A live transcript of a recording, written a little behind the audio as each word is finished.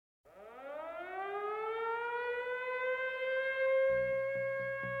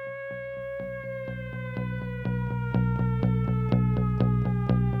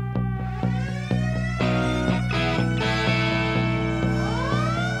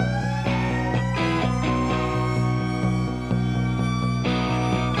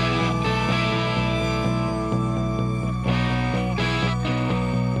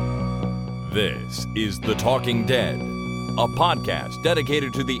This is The Talking Dead, a podcast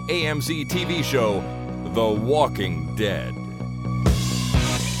dedicated to the AMC TV show, The Walking Dead.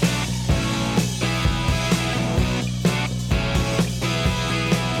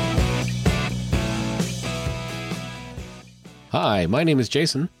 Hi, my name is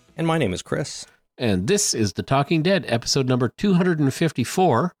Jason. And my name is Chris. And this is The Talking Dead, episode number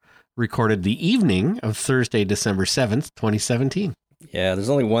 254, recorded the evening of Thursday, December 7th, 2017. Yeah, there's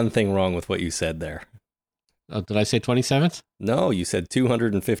only one thing wrong with what you said there. Oh, did I say 27th? No, you said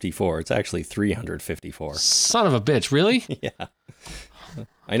 254. It's actually 354. Son of a bitch, really? Yeah.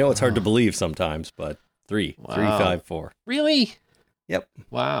 I know it's hard to believe sometimes, but 354. Really? Yep.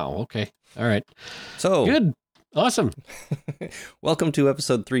 Wow, okay. All right. So good. Awesome. Welcome to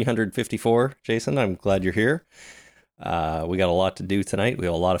episode 354, Jason. I'm glad you're here. We got a lot to do tonight. We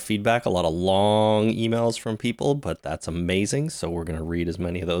have a lot of feedback, a lot of long emails from people, but that's amazing. So we're going to read as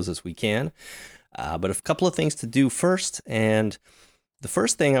many of those as we can. But a couple of things to do first. And the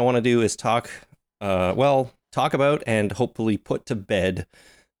first thing I want to do is talk about and hopefully put to bed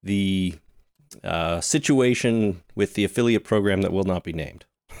the situation with the affiliate program that will not be named.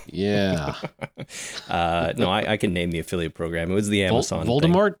 Yeah. No, I can name the affiliate program. It was the Amazon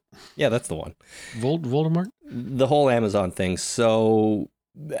Voldemort? thing. Yeah, that's the one. Voldemort? The whole Amazon thing. So,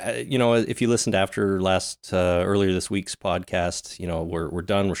 if you listened after earlier this week's podcast, we're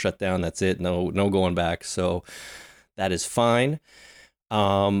done. We're shut down. That's it. No going back. So that is fine.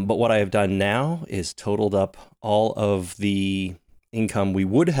 But what I have done now is totaled up all of the income we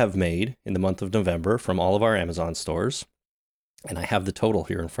would have made in the month of November from all of our Amazon stores. And I have the total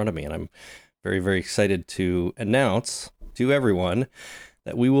here in front of me, and I'm very, very excited to announce to everyone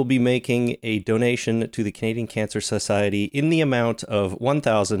that we will be making a donation to the Canadian Cancer Society in the amount of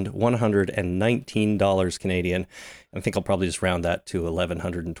 $1,119 Canadian. I think I'll probably just round that to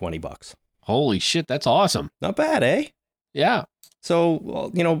 $1,120. Holy shit, that's awesome. Not bad, eh? Yeah.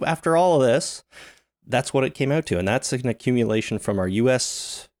 So, after all of this, that's what it came out to, and that's an accumulation from our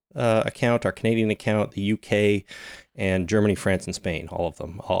U.S. Account, our Canadian account, the UK, and Germany, France, and Spain, all of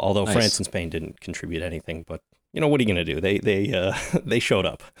them. Although nice. France and Spain didn't contribute anything, but what are you going to do? They showed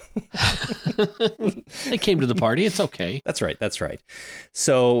up. They came to the party. It's okay. That's right.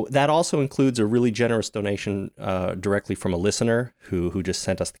 So that also includes a really generous donation directly from a listener who just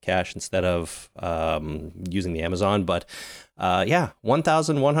sent us the cash instead of using the Amazon. But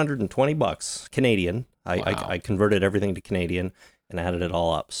 $1,120 Canadian. Wow. I converted everything to Canadian and added it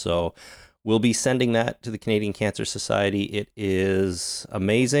all up. So we'll be sending that to the Canadian Cancer Society. It is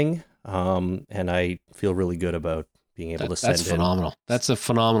amazing, and I feel really good about being able to send it. That's phenomenal. That's a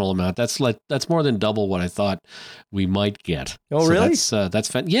phenomenal amount. That's more than double what I thought we might get. Oh, so really? That's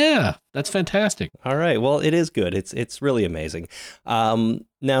fantastic. All right. Well, it is good. It's really amazing.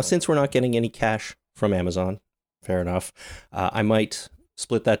 Now, since we're not getting any cash from Amazon, fair enough, I might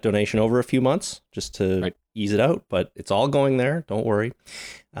split that donation over a few months just to ease it out, but it's all going there. Don't worry.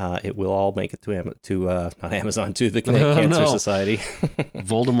 It will all make it to not Amazon, to the Cancer Society.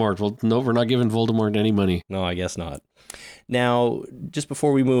 Voldemort. Well, no, we're not giving Voldemort any money. No, I guess not. Now, just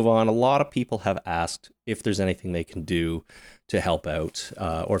before we move on, a lot of people have asked if there's anything they can do to help out,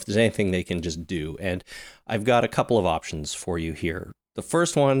 or if there's anything they can just do. And I've got a couple of options for you here. The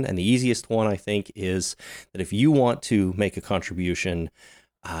first one, and the easiest one, I think, is that if you want to make a contribution,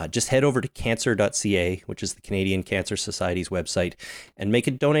 just head over to cancer.ca, which is the Canadian Cancer Society's website, and make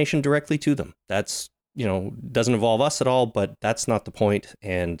a donation directly to them. That's, doesn't involve us at all, but that's not the point.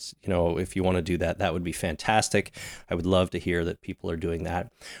 And, if you want to do that, that would be fantastic. I would love to hear that people are doing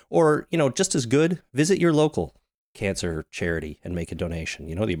that. Or, just as good, visit your local cancer charity and make a donation.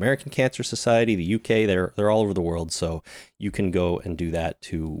 The American Cancer Society, the UK, they're all over the world, so you can go and do that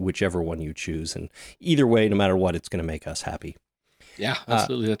to whichever one you choose. And either way, no matter what, it's going to make us happy. Yeah,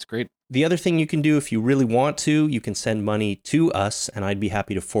 absolutely. That's great. The other thing you can do, if you really want to, you can send money to us, and I'd be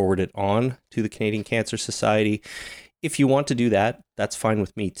happy to forward it on to the Canadian Cancer Society. If you want to do that, that's fine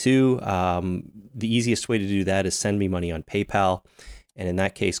with me too. The easiest way to do that is send me money on PayPal. And in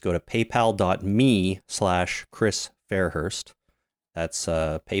that case, go to paypal.me/Chris Fairhurst. That's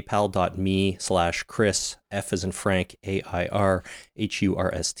paypal.me/Chris, F as in Frank,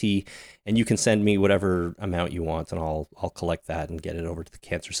 AIRHURST. And you can send me whatever amount you want, and I'll collect that and get it over to the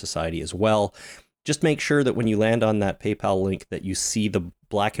Cancer Society as well. Just make sure that when you land on that PayPal link that you see the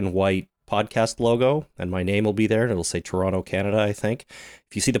black and white podcast logo, and my name will be there, and it'll say Toronto, Canada, I think.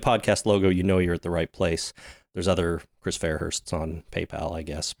 If you see the podcast logo, you know you're at the right place. There's other Chris Fairhursts on PayPal, I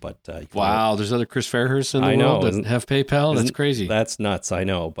guess. But wow, there's other Chris Fairhursts in the world that have PayPal? That's crazy. That's nuts, I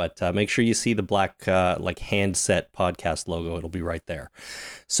know. But make sure you see the black handset podcast logo. It'll be right there.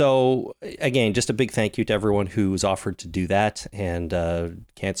 So again, just a big thank you to everyone who's offered to do that. And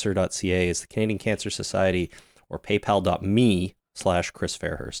cancer.ca is the Canadian Cancer Society, or paypal.me/Chris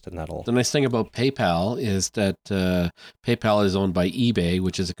Fairhurst, and that'll... The nice thing about PayPal is that PayPal is owned by eBay,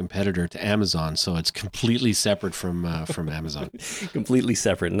 which is a competitor to Amazon, so it's completely separate from Amazon. Completely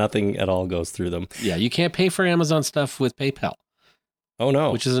separate. Nothing at all goes through them. Yeah, you can't pay for Amazon stuff with PayPal. Oh,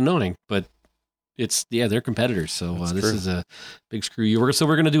 no. Which is annoying, but they're competitors, so this is a big screw you. So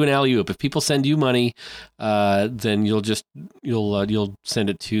we're going to do an alley-oop. If people send you money, then you'll send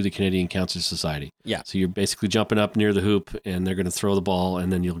it to the Canadian Cancer Society. Yeah. So you're basically jumping up near the hoop, and they're going to throw the ball,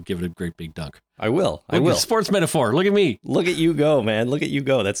 and then you'll give it a great big dunk. I will. Sports metaphor. Look at me. Look at you go, man. Look at you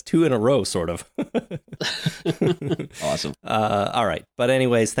go. That's 2 in a row, sort of. Awesome. All right. But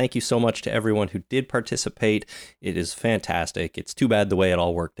anyways, thank you so much to everyone who did participate. It is fantastic. It's too bad the way it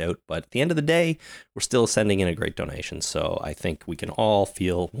all worked out. But at the end of the day, we're still sending in a great donation. So I think we can all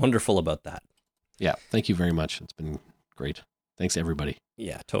feel wonderful about that. Yeah. Thank you very much. It's been great. Thanks, everybody.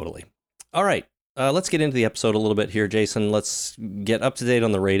 Yeah, totally. All right. Let's get into the episode a little bit here, Jason. Let's get up to date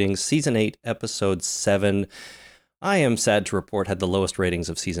on the ratings. Season 8, Episode 7. I am sad to report had the lowest ratings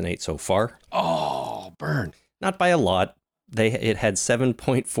of Season 8 so far. Oh, burn. Not by a lot. It had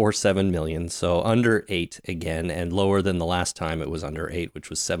 7.47 million, so under 8 again, and lower than the last time it was under 8,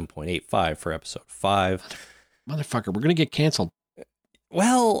 which was 7.85 for Episode 5. Motherfucker, we're going to get canceled.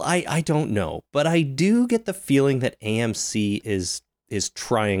 Well, I don't know, but I do get the feeling that AMC is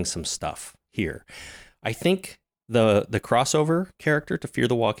trying some stuff here. I think the crossover character to Fear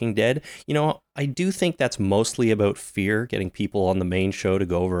the Walking Dead, I do think that's mostly about Fear, getting people on the main show to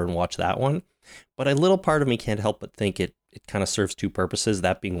go over and watch that one. But a little part of me can't help but think it kind of serves 2 purposes,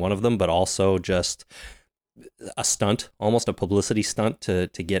 that being one of them, but also just a stunt, almost a publicity stunt to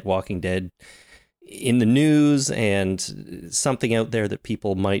get Walking Dead in the news and something out there that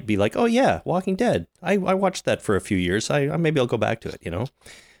people might be like, oh yeah, Walking Dead. I watched that for a few years. Maybe I'll go back to it,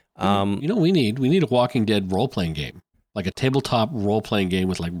 we need a Walking Dead role-playing game, like a tabletop role-playing game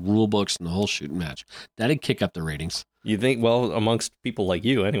with like rule books and the whole shooting match. That'd kick up the ratings. You think? Well, amongst people like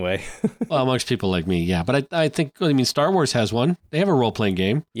you, anyway. Well, amongst people like me, yeah. But I think, Star Wars has one. They have a role-playing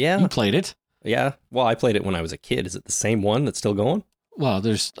game. Yeah. You played it. Yeah. Well, I played it when I was a kid. Is it the same one that's still going? Well,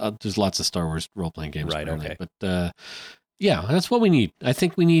 there's lots of Star Wars role-playing games. Right, apparently. okay. But yeah, that's what we need. I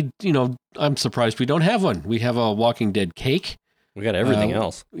think we need, I'm surprised we don't have one. We have a Walking Dead cake. We got everything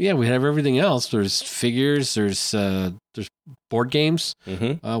else. Yeah, we have everything else. There's figures. There's board games.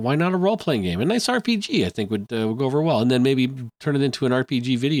 Mm-hmm. Why not a role playing game? A nice RPG, I think, would go over well. And then maybe turn it into an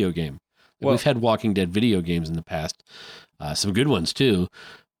RPG video game. Well, we've had Walking Dead video games in the past, some good ones too.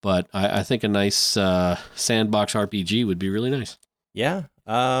 But I think a nice sandbox RPG would be really nice. Yeah.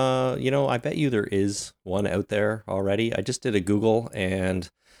 I bet you there is one out there already. I just did a Google and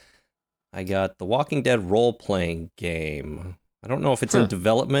I got the Walking Dead role playing game. I don't know if it's in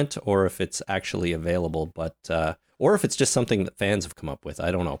development or if it's actually available, but or if it's just something that fans have come up with.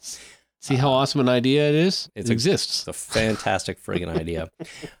 I don't know. See how awesome an idea it is? It exists. It's a fantastic friggin' idea.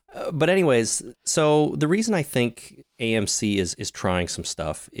 But anyways, so the reason I think AMC is trying some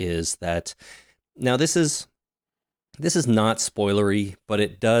stuff is that now this is not spoilery, but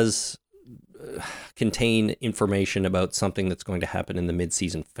it does contain information about something that's going to happen in the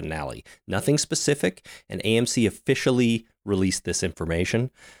mid-season finale. Nothing specific, and AMC officially released this information.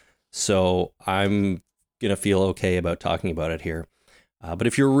 So I'm going to feel okay about talking about it here. But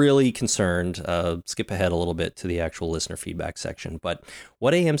if you're really concerned, skip ahead a little bit to the actual listener feedback section. But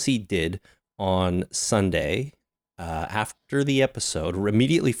what AMC did on Sunday, after the episode,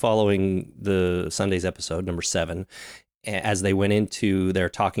 immediately following the Sunday's episode, number 7, as they went into their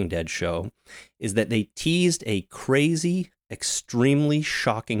Talking Dead show, is that they teased a crazy, extremely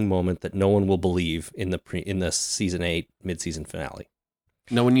shocking moment that no one will believe in the season 8 mid-season finale.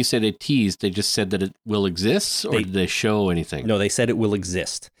 Now, when you say they teased, they just said that it will exist, or did they show anything? No, they said it will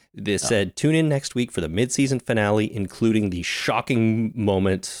exist. They said, tune in next week for the mid-season finale, including the shocking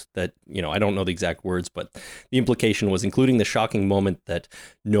moment that, I don't know the exact words, but the implication was including the shocking moment that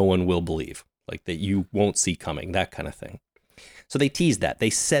no one will believe, like that you won't see coming, that kind of thing. So they teased that. They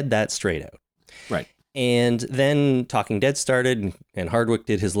said that straight out. Right. And then Talking Dead started, and Hardwick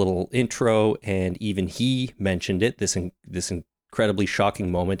did his little intro, and even he mentioned it, this incredibly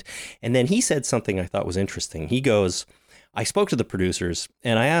shocking moment. And then he said something I thought was interesting. He goes, I spoke to the producers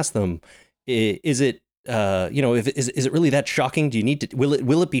and I asked them, is it is it really that shocking? Do you need to,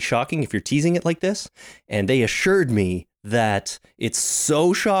 will it be shocking if you're teasing it like this? And they assured me that it's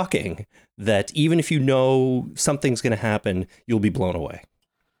so shocking that even if you know something's going to happen, you'll be blown away.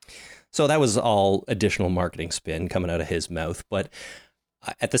 So that was all additional marketing spin coming out of his mouth. But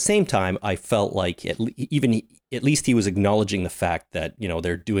at the same time, I felt like at least he was acknowledging the fact that,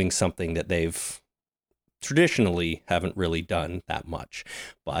 they're doing something that they've traditionally haven't really done that much.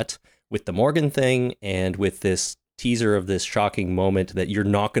 But with the Morgan thing and with this teaser of this shocking moment that you're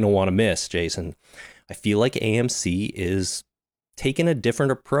not going to want to miss, Jason, I feel like AMC is taking a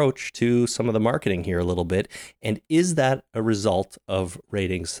different approach to some of the marketing here a little bit. And is that a result of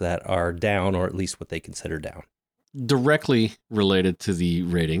ratings that are down, or at least what they consider down? Directly related to the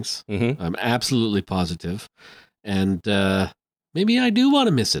ratings. Mm-hmm. I'm absolutely positive. And maybe I do want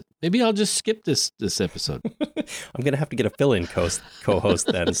to miss it. Maybe I'll just skip this episode. I'm going to have to get a fill-in co-host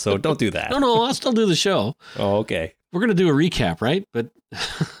then, so don't do that. No, I'll still do the show. Oh, okay. We're going to do a recap, right? But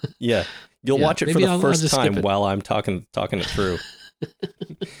yeah. You'll watch it for the first time while I'm talking it through.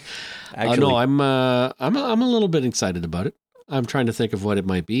 Actually, no, I'm a little bit excited about it. I'm trying to think of what it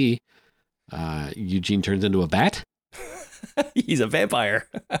might be. Eugene turns into a bat. He's a vampire.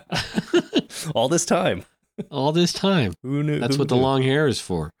 All this time. Who knew? That's what the long hair is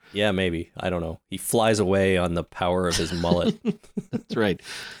for. Yeah, maybe. I don't know. He flies away on the power of his mullet. That's right.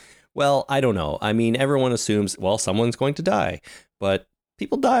 Well, I don't know. I mean, everyone assumes, someone's going to die, but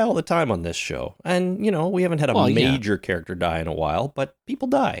people die all the time on this show. And, we haven't had a major character die in a while, but people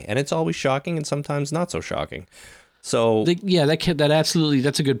die. And it's always shocking and sometimes not so shocking. So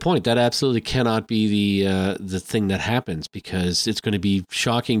that's a good point. That absolutely cannot be the thing that happens, because it's going to be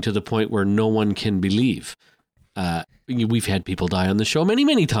shocking to the point where no one can believe. We've had people die on the show many,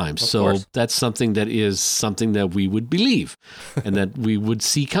 many times. So that's something that we would believe and that we would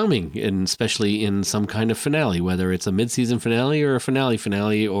see coming, and especially in some kind of finale, whether it's a mid-season finale or a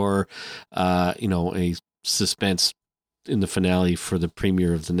finale or, a suspense in the finale for the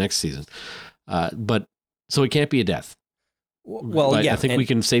premiere of the next season. So it can't be a death. Well, I think we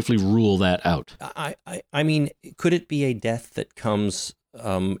can safely rule that out. I mean, could it be a death that comes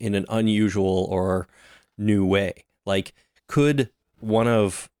in an unusual or new way? Like, could one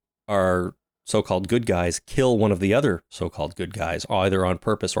of our so-called good guys kill one of the other so-called good guys, either on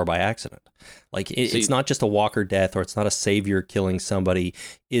purpose or by accident? Like, it's not just a Walker death, or it's not a savior killing somebody.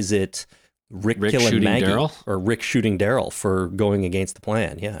 Is it Rick killing Maggie, Daryl? Or Rick shooting Daryl for going against the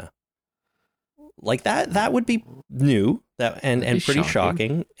plan? Yeah. Like that would be new and pretty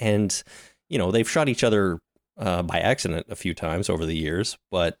shocking. And, they've shot each other by accident a few times over the years,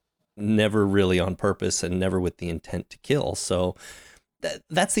 but never really on purpose and never with the intent to kill. So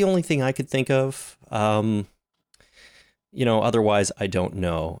that's the only thing I could think of. Otherwise I don't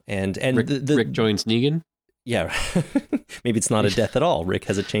know. And Rick joins Negan. Yeah. Maybe it's not a death at all. Rick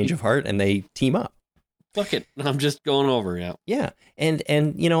has a change of heart and they team up. Fuck it. I'm just going over. Yeah. Yeah. And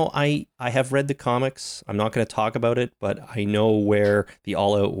I have read the comics. I'm not going to talk about it, but I know where the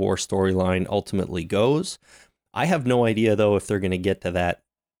All Out War storyline ultimately goes. I have no idea, though, if they're going to get to that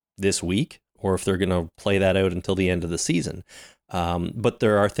this week or if they're going to play that out until the end of the season. But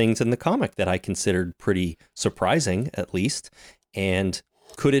there are things in the comic that I considered pretty surprising, at least. And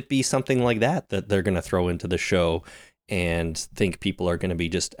could it be something like that they're going to throw into the show and think people are going to be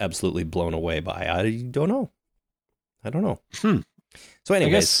just absolutely blown away by? I don't know. So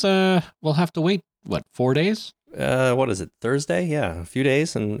anyways, I guess we'll have to wait, 4 days? What is it, Thursday? Yeah, a few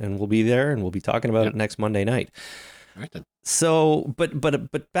days, and we'll be there, and we'll be talking about it next Monday night. All right, then. So,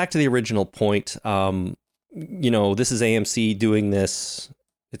 but back to the original point, this is AMC doing this.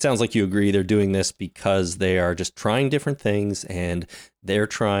 It sounds like you agree they're doing this because they are just trying different things, and they're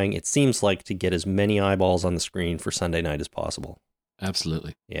trying, it seems like, to get as many eyeballs on the screen for Sunday night as possible.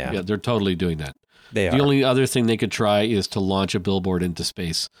 Absolutely. Yeah, they're totally doing that. They are. The only other thing they could try is to launch a billboard into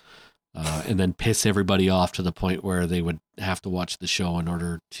space and then piss everybody off to the point where they would have to watch the show in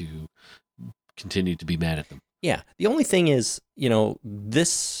order to continue to be mad at them. Yeah. The only thing is,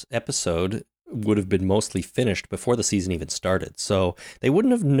 this episode would have been mostly finished before the season even started. So they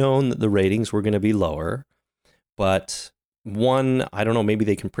wouldn't have known that the ratings were going to be lower. But one, I don't know, maybe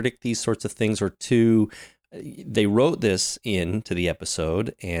they can predict these sorts of things, or two, they wrote this into the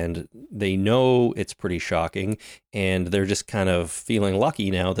episode and they know it's pretty shocking, and they're just kind of feeling lucky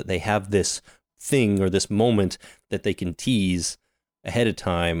now that they have this thing or this moment that they can tease ahead of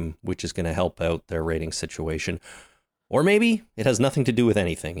time, which is going to help out their rating situation. Or maybe it has nothing to do with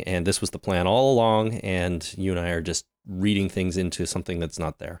anything, and this was the plan all along, and you and I are just reading things into something that's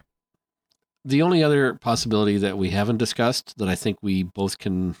not there. The only other possibility that we haven't discussed that I think we both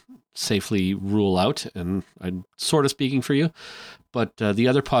can safely rule out, and I'm sort of speaking for you. But the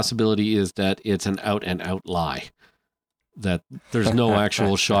other possibility is that it's an out-and-out lie, that there's no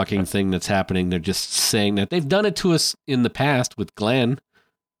actual shocking thing that's happening. They're just saying that. They've done it to us in the past with Glenn.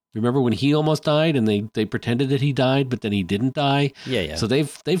 Remember when he almost died and they pretended that he died, but then he didn't die? Yeah. So they've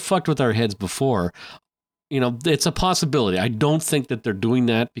fucked with our heads before. It's a possibility. I don't think that they're doing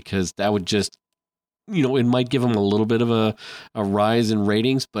that because that would just, it might give them a little bit of a rise in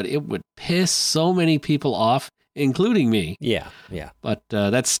ratings, but it would piss so many people off, including me. Yeah. But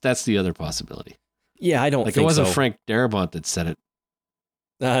that's the other possibility. Yeah, I don't think so. It wasn't Frank Darabont that said it.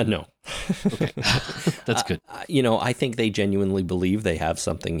 No. Okay. That's good. I think they genuinely believe they have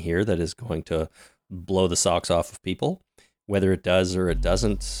something here that is going to blow the socks off of people. Whether it does or it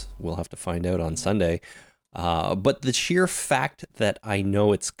doesn't, we'll have to find out on Sunday. But the sheer fact that I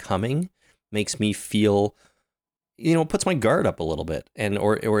know it's coming makes me feel, puts my guard up a little bit,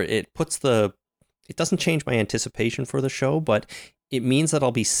 or it doesn't change my anticipation for the show, but it means that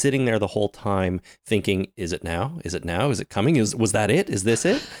I'll be sitting there the whole time thinking, is it now? Is it now? Is it coming? Was that it? Is this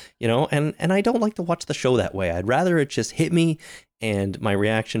it? And I don't like to watch the show that way. I'd rather it just hit me and my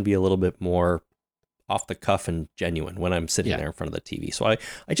reaction be a little bit more off the cuff and genuine when I'm sitting there in front of the TV. So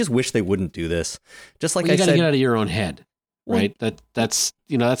I just wish they wouldn't do this. Just like you got to said, get out of your own head, right? That's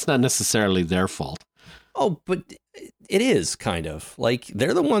not necessarily their fault. Oh, but it is kind of like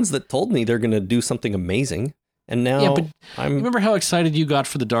they're the ones that told me they're going to do something amazing. And now remember how excited you got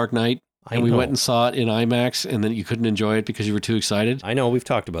for The Dark Knight? And we went and saw it in IMAX and then you couldn't enjoy it because you were too excited? I know, we've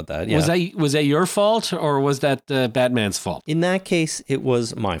talked about that. Yeah. Was that your fault or was that Batman's fault? In that case, it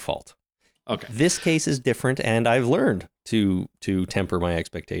was my fault. Okay. This case is different, and I've learned to temper my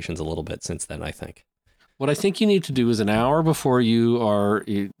expectations a little bit since then, I think. What I think you need to do is an hour before you are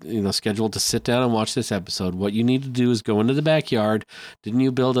scheduled to sit down and watch this episode, what you need to do is go into the backyard. Didn't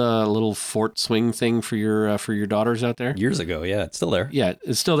you build a little fort swing thing for your daughters out there? Years ago, yeah. It's still there. Yeah,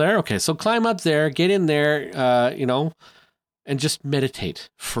 it's still there? Okay, so climb up there, get in there, and just meditate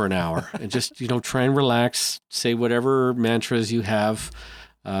for an hour. And just, try and relax, say whatever mantras you have,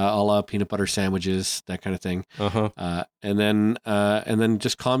 a la peanut butter sandwiches, that kind of thing. And then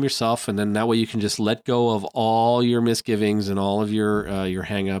just calm yourself, and then that way you can just let go of all your misgivings and all of your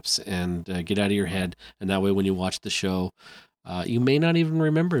hang-ups and get out of your head. And that way when you watch the show, you may not even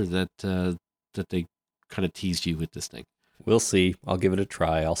remember that they kind of teased you with this thing. We'll see. I'll give it a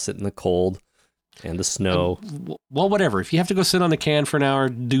try. I'll sit in the cold and the snow. Well, whatever. If you have to go sit on the can for an hour,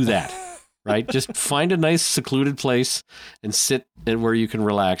 do that. Right? Just find a nice secluded place and sit where you can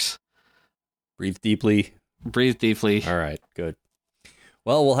relax. Breathe deeply. All right, good.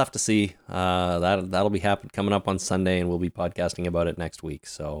 Well, we'll have to see. That'll be coming up on Sunday, and we'll be podcasting about it next week.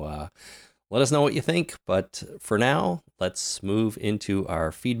 So let us know what you think. But for now, let's move into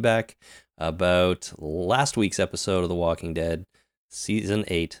our feedback about last week's episode of The Walking Dead, Season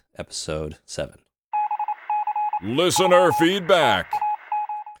 8, Episode 7. Listener feedback.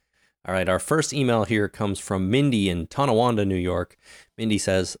 All right, our first email here comes from Mindy in Tonawanda, New York. Mindy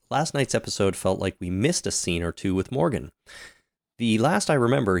says, last night's episode felt like we missed a scene or two with Morgan. The last I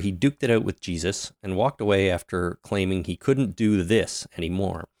remember, he duked it out with Jesus and walked away after claiming he couldn't do this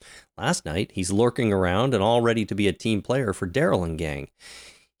anymore. Last night, he's lurking around and all ready to be a team player for Daryl and gang.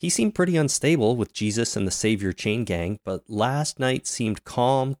 He seemed pretty unstable with Jesus and the Savior Chain Gang, but last night seemed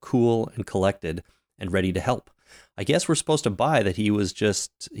calm, cool, and collected and ready to help. I guess we're supposed to buy that he was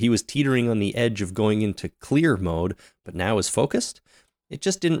teetering on the edge of going into clear mode, but now is focused. It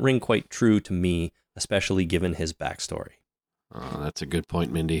just didn't ring quite true to me, especially given his backstory. Oh, that's a good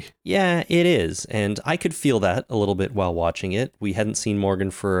point, Mindy. Yeah, it is. And I could feel that a little bit while watching it. We hadn't seen Morgan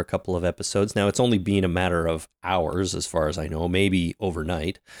for a couple of episodes. Now, it's only been a matter of hours, as far as I know, maybe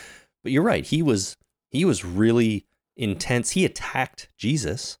overnight. But you're right. He was really intense. He attacked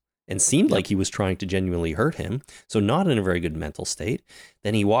Jesus and seemed like he was trying to genuinely hurt him, so not in a very good mental state.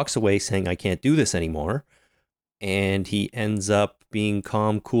 Then he walks away saying, I can't do this anymore, and he ends up being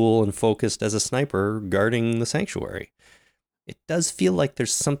calm, cool, and focused as a sniper guarding the sanctuary. It does feel like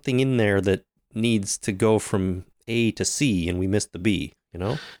there's something in there that needs to go from A to C, and we missed the B,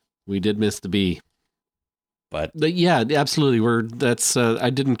 We did miss the B. But yeah, absolutely. I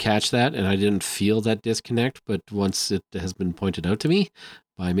didn't catch that, and I didn't feel that disconnect, but once it has been pointed out to me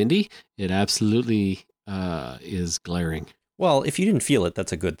by Mindy, it absolutely is glaring. Well, if you didn't feel it,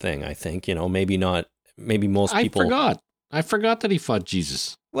 that's a good thing, I think. Maybe not. Maybe most people. I forgot that he fought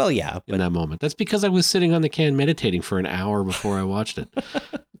Jesus. Well, yeah. In that moment. That's because I was sitting on the can meditating for an hour before I watched it.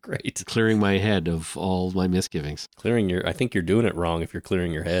 Great. Clearing my head of all my misgivings. I think you're doing it wrong if you're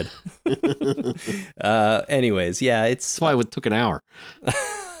clearing your head. Anyways, yeah, That's why it took an hour.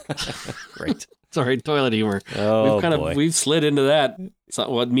 Great. Sorry, toilet humor. Oh, we've slid into that. It's not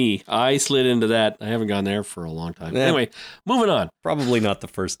what me. I slid into that. I haven't gone there for a long time. Anyway, moving on. Probably not the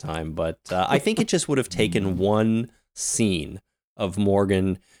first time, but I think it just would have taken one scene of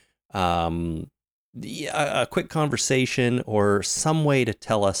Morgan, a quick conversation or some way to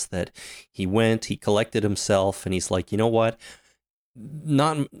tell us that he collected himself, and he's like, you know what?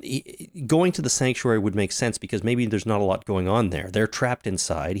 Going to the sanctuary would make sense because maybe there's not a lot going on there. They're trapped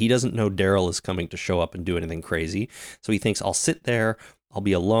inside. He doesn't know Daryl is coming to show up and do anything crazy. So he thinks, I'll sit there. I'll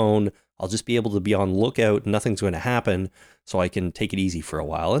be alone. I'll just be able to be on lookout. Nothing's going to happen. So I can take it easy for a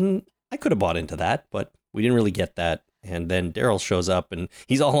while. And I could have bought into that, but we didn't really get that. And then Daryl shows up and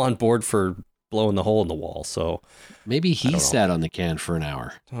he's all on board for blowing the hole in the wall. So maybe he sat on the can for an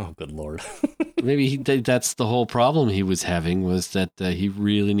hour. Oh, good Lord. Maybe that's the whole problem he was having, was that he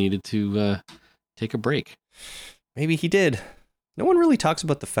really needed to take a break. Maybe he did. No one really talks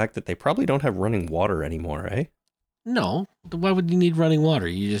about the fact that they probably don't have running water anymore, eh? No. Why would you need running water?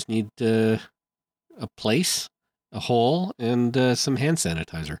 You just need a place, a hole, and some hand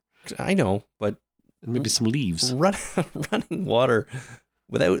sanitizer. I know, but... And maybe some leaves. Running water...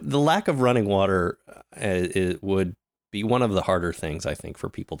 Without the lack of running water, it would be one of the harder things, I think, for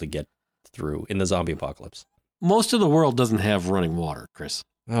people to get through in the zombie apocalypse. Most of the world doesn't have running water, Chris.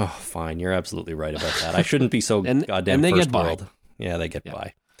 Oh, fine. You're absolutely right about that. I shouldn't be so goddamn and they first get world. By. Yeah, they get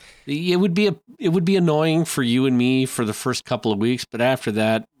by. It would be annoying for you and me for the first couple of weeks, but after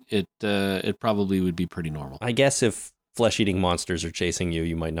that, it probably would be pretty normal. I guess if flesh-eating monsters are chasing you,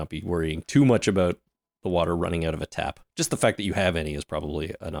 you might not be worrying too much about the water running out of a tap. Just the fact that you have any is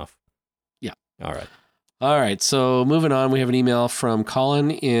probably enough. Yeah. All right. So moving on, we have an email from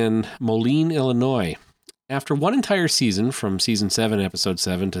Colin in Moline, Illinois. After one entire season, from season 7, episode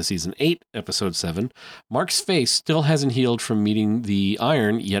 7 to season 8, episode 7, Mark's face still hasn't healed from meeting the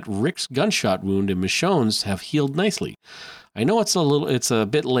iron, yet Rick's gunshot wound and Michonne's have healed nicely. I know it's a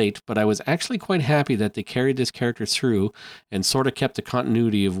bit late, but I was actually quite happy that they carried this character through and sort of kept the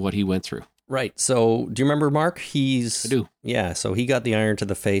continuity of what he went through. Right. So do you remember Mark? I do. Yeah. So he got the iron to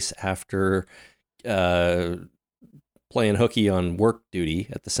the face after playing hooky on work duty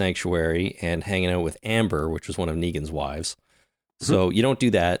at the sanctuary and hanging out with Amber, which was one of Negan's wives. So you don't do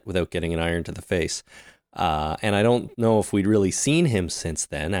that without getting an iron to the face. And I don't know if we'd really seen him since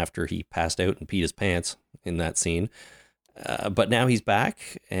then, after he passed out and peed his pants in that scene. But now he's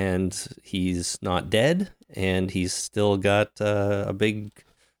back and he's not dead and he's still got a big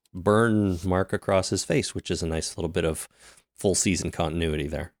burn mark across his face, which is a nice little bit of full season continuity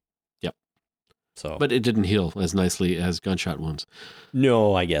there. Yep. So, but it didn't heal as nicely as gunshot wounds.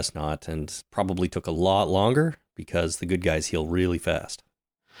 No, I guess not, and probably took a lot longer because the good guys heal really fast.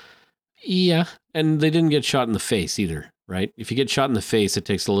 Yeah, and they didn't get shot in the face either, right? If you get shot in the face, it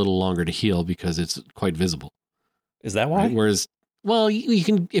takes a little longer to heal because it's quite visible. Is that why? Right? Whereas, well, you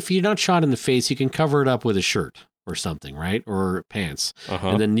can, if you're not shot in the face, you can cover it up with a shirt or something, right? Or pants.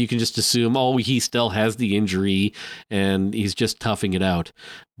 And then you can just assume, oh, he still has the injury and he's just toughing it out.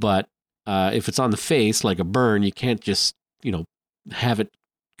 But if it's on the face, like a burn, you can't just, have it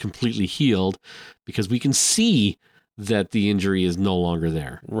completely healed because we can see that the injury is no longer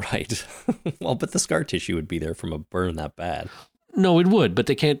there. Right. Well, but the scar tissue would be there from a burn that bad. No, it would, but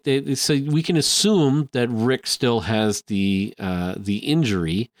they can't. So we can assume that Rick still has the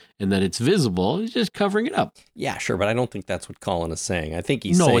injury and that it's visible. He's just covering it up. Yeah, sure, but I don't think that's what Colin is saying. I think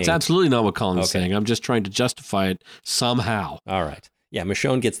he's saying... No, it's absolutely not what Colin is saying. I'm just trying to justify it somehow. All right. Yeah,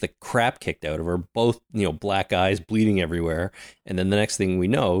 Michonne gets the crap kicked out of her, both, black eyes, bleeding everywhere. And then the next thing we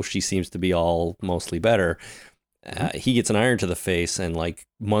know, she seems to be all mostly better. He gets an iron to the face, and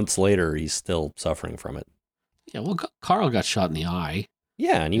months later, he's still suffering from it. Yeah, well, Carl got shot in the eye.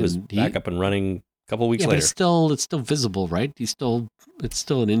 Yeah, and he was back up and running a couple weeks later. But it's still visible, right? It's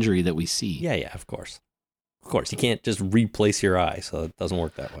still an injury that we see. Yeah, of course. Of course, you can't just replace your eye, so it doesn't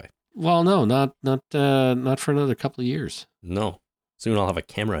work that way. Well, no, not for another couple of years. No. Soon I'll have a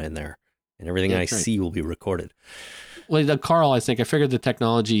camera in there, and everything I see will be recorded. Well, Carl, I figured the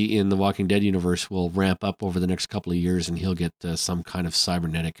technology in the Walking Dead universe will ramp up over the next couple of years, and he'll get some kind of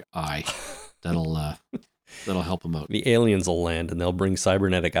cybernetic eye that'll help him out. The aliens will land, and they'll bring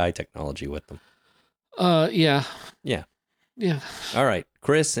cybernetic eye technology with them. Yeah. All right.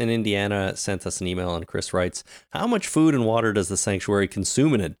 Chris in Indiana sent us an email, and Chris writes, how much food and water does the sanctuary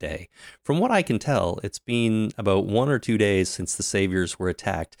consume in a day? From what I can tell, it's been about 1 or 2 days since the Saviors were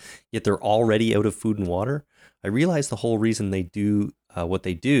attacked, yet they're already out of food and water. I realize the whole reason they do what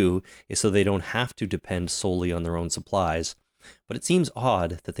they do is so they don't have to depend solely on their own supplies, but it seems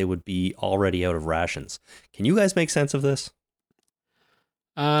odd that they would be already out of rations. Can you guys make sense of this?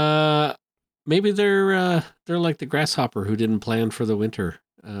 Maybe they're like the grasshopper who didn't plan for the winter.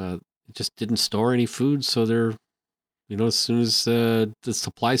 Just didn't store any food, so they're, as soon as the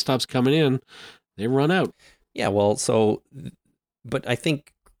supply stops coming in, they run out. Yeah, well, but I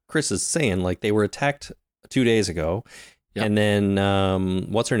think Chris is saying, like, they were attacked 2 days ago, Yep. and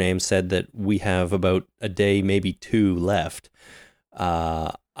then what's her name said that we have about a day, maybe 2 left.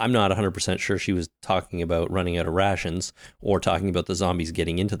 I'm not 100% sure she was talking about running out of rations or talking about the zombies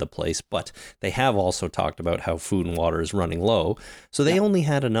getting into the place, but they have also talked about how food and water is running low. So they only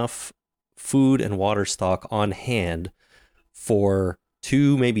had enough food and water stock on hand for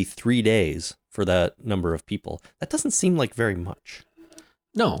 2, maybe 3 days for that number of people. That doesn't seem like very much.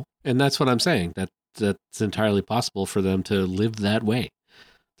 No, and that's what I'm saying. That's entirely possible for them to live that way.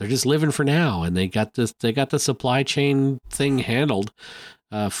 They're just living for now, and they got the supply chain thing handled.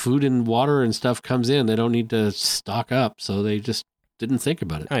 Food and water and stuff comes in. They don't need to stock up, so they just didn't think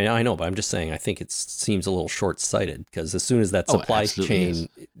about it. I know, but I'm just saying, I think it seems a little short-sighted, because as soon as that supply chain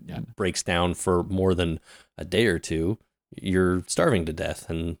breaks down for more than a day or two, you're starving to death,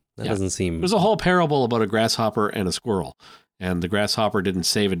 and that doesn't seem... There's a whole parable about a grasshopper and a squirrel, and the grasshopper didn't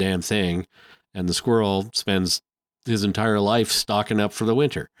save a damn thing, and the squirrel spends his entire life stocking up for the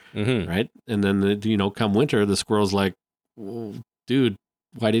winter, right? And then, come winter, the squirrel's like, well, dude,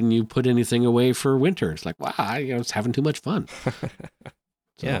 why didn't you put anything away for winter? It's like, wow, I was having too much fun.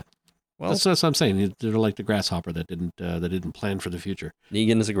 Yeah. Well, that's what I'm saying. They're like the grasshopper that didn't plan for the future.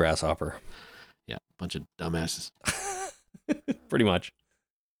 Negan is a grasshopper. Yeah, bunch of dumbasses. Pretty much.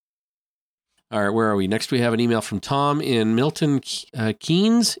 All right, where are we? Next, we have an email from Tom in Milton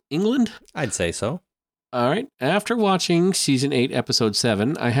Keynes, England. I'd say so. All right. After watching Season 8, Episode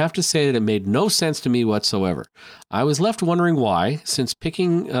 7, I have to say that it made no sense to me whatsoever. I was left wondering why, since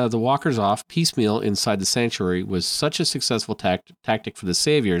picking the walkers off piecemeal inside the sanctuary was such a successful tactic for the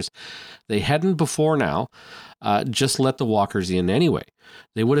Saviors, they hadn't before now just let the walkers in anyway.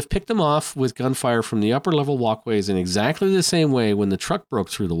 They would have picked them off with gunfire from the upper-level walkways in exactly the same way when the truck broke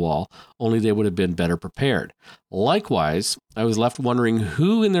through the wall, only they would have been better prepared. Likewise, I was left wondering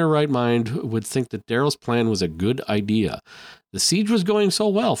who in their right mind would think that Daryl's plan was a good idea. The siege was going so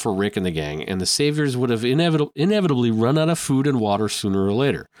well for Rick and the gang, and the Saviors would have inevitably run out of food and water sooner or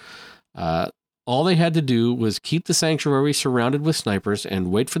later. All they had to do was keep the sanctuary surrounded with snipers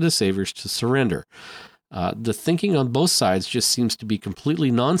and wait for the Saviors to surrender. The thinking on both sides just seems to be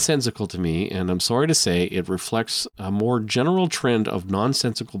completely nonsensical to me, and I'm sorry to say it reflects a more general trend of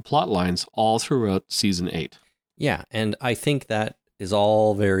nonsensical plot lines all throughout Season 8. Yeah, and I think that is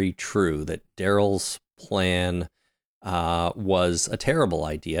all very true, that Daryl's plan was a terrible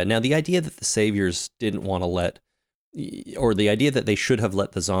idea. Now, the idea that the Saviors didn't want to or the idea that they should have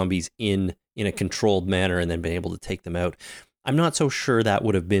let the zombies in a controlled manner and then been able to take them out, I'm not so sure that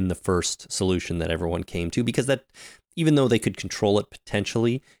would have been the first solution that everyone came to, because that, even though they could control it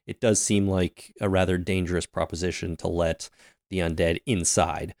potentially, it does seem like a rather dangerous proposition to let the undead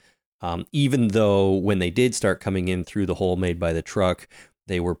inside. Even though when they did start coming in through the hole made by the truck,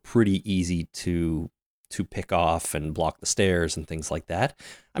 they were pretty easy to pick off and block the stairs and things like that.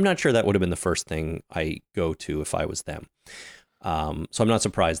 I'm not sure that would have been the first thing I go to if I was them. So I'm not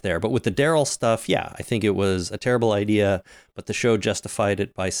surprised there. But with the Daryl stuff, yeah, I think it was a terrible idea, but the show justified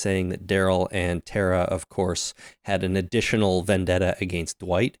it by saying that Daryl and Tara, of course, had an additional vendetta against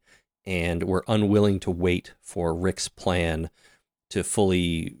Dwight and were unwilling to wait for Rick's plan to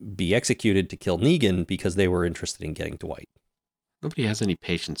fully be executed to kill Negan because they were interested in getting Dwight. Nobody has any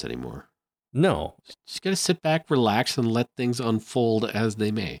patience anymore. No. Just got to sit back, relax, and let things unfold as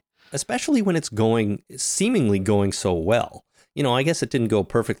they may. Especially when it's seemingly going so well. I guess it didn't go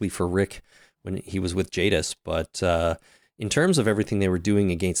perfectly for Rick when he was with Jadis, but in terms of everything they were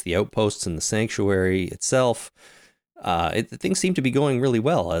doing against the outposts and the sanctuary itself, things seem to be going really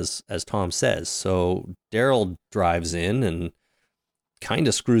well, as Tom says. So Daryl drives in and kind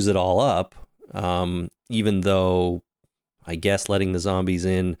of screws it all up, even though I guess letting the zombies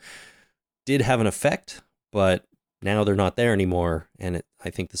in did have an effect, but now they're not there anymore, and I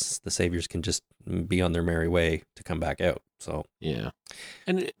think the Saviors can just be on their merry way to come back out. So yeah,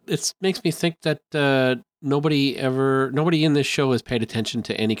 and it makes me think that nobody in this show has paid attention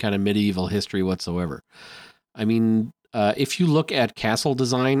to any kind of medieval history whatsoever. I mean, if you look at castle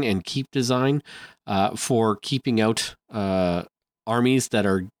design and keep design for keeping out armies that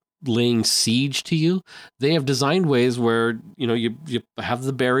are laying siege to you. They have designed ways where, you have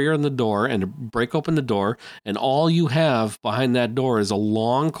the barrier on the door and break open the door, and all you have behind that door is a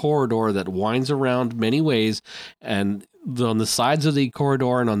long corridor that winds around many ways, and on the sides of the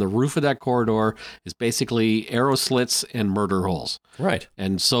corridor and on the roof of that corridor is basically arrow slits and murder holes. Right.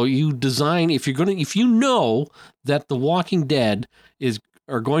 And so you design, if you know that the Walking Dead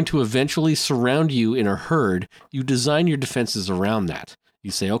are going to eventually surround you in a herd, you design your defenses around that. You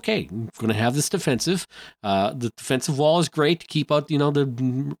say, okay, I'm going to have this defensive. The defensive wall is great to keep out,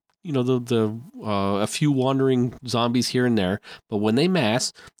 a few wandering zombies here and there. But when they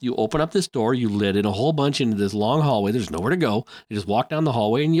mass, you open up this door, you let in a whole bunch into this long hallway. There's nowhere to go. You just walk down the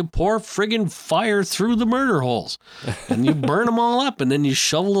hallway and you pour friggin' fire through the murder holes, and you burn them all up, and then you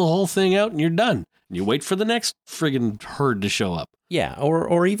shovel the whole thing out, and you're done. And you wait for the next friggin' herd to show up. Yeah,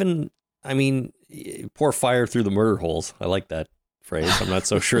 or even, pour fire through the murder holes. I like that phrase. I'm not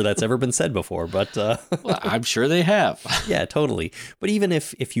so sure that's ever been said before, but well, I'm sure they have. Yeah, totally. But even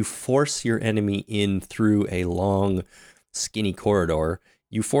if you force your enemy in through a long, skinny corridor,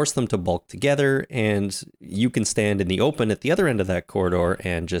 you force them to bulk together, and you can stand in the open at the other end of that corridor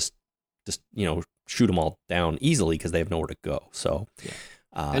and just shoot them all down easily because they have nowhere to go. So. Yeah.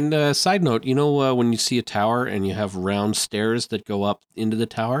 And side note, when you see a tower and you have round stairs that go up into the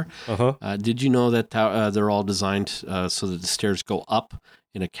tower, did you know that they're all designed so that the stairs go up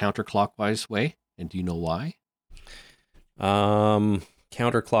in a counterclockwise way? And do you know why?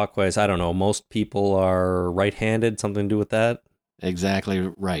 Counterclockwise, I don't know. Most people are right-handed, something to do with that?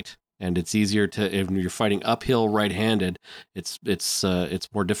 Exactly right. And it's easier if you're fighting uphill right-handed, it's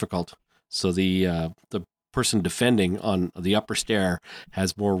more difficult. So the person defending on the upper stair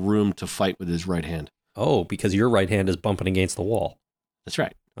has more room to fight with his right hand. Oh, because your right hand is bumping against the wall. That's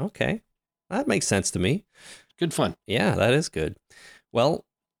right. Okay. That makes sense to me. Good fun. Yeah, that is good. Well,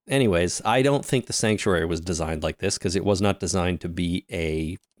 anyways, I don't think the Sanctuary was designed like this because it was not designed to be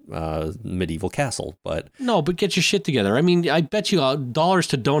a medieval castle, but... No, but get your shit together. I bet you dollars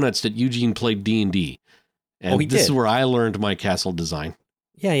to donuts that Eugene played D&D. And this is where I learned my castle design.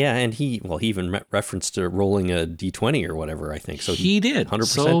 Yeah, and he even referenced to rolling a D20 or whatever, I think. So he did.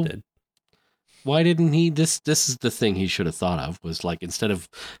 100% did. Why didn't he? This is the thing he should have thought of, was like, instead of,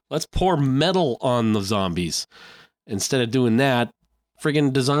 let's pour metal on the zombies, instead of doing that,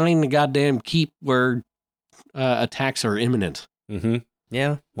 friggin' design the goddamn keep where attacks are imminent. Mm-hmm.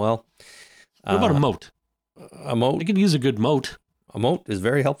 Yeah, well. What about a moat? A moat? They could use a good moat. A moat is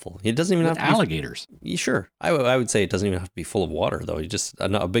very helpful. It doesn't even have to alligators. Sure. I would say it doesn't even have to be full of water, though. You just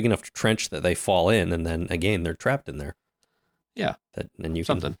a big enough trench that they fall in, and then, again, they're trapped in there. Yeah. And you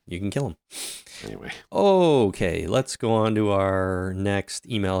can kill them. Anyway. Okay, let's go on to our next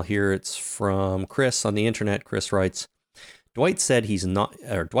email here. It's from Chris on the internet. Chris writes, Dwight said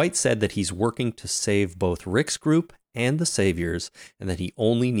that he's working to save both Rick's group and the Saviors, and that he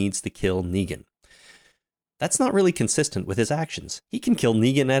only needs to kill Negan. That's not really consistent with his actions. He can kill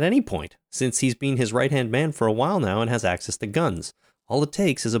Negan at any point, since he's been his right-hand man for a while now and has access to guns. All it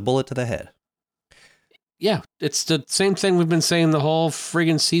takes is a bullet to the head. Yeah, it's the same thing we've been saying the whole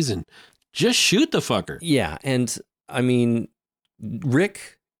friggin' season. Just shoot the fucker. Yeah, and,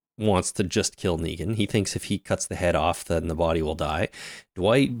 Rick wants to just kill Negan. He thinks if he cuts the head off, then the body will die.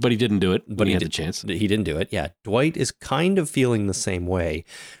 Dwight... But he didn't do it, but he had the chance. He didn't do it, yeah. Dwight is kind of feeling the same way.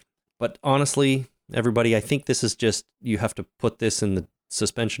 But honestly... Everybody, I think this is just, you have to put this in the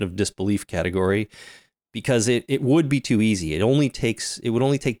suspension of disbelief category, because it would be too easy. It would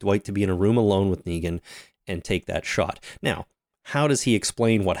only take Dwight to be in a room alone with Negan and take that shot. Now, how does he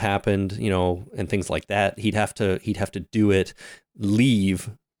explain what happened, and things like that? He'd have to do it,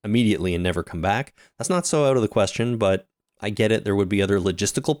 leave immediately and never come back. That's not so out of the question, but I get it. There would be other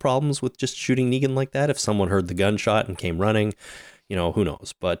logistical problems with just shooting Negan like that. If someone heard the gunshot and came running, who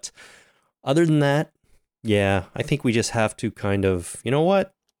knows? But other than that, yeah, I think we just have to kind of, you know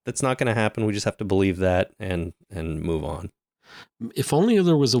what? That's not going to happen. We just have to believe that and move on. If only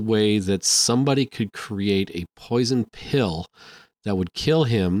there was a way that somebody could create a poison pill that would kill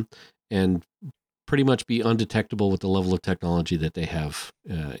him and pretty much be undetectable with the level of technology that they have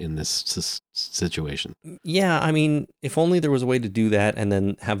in this situation. Yeah, if only there was a way to do that and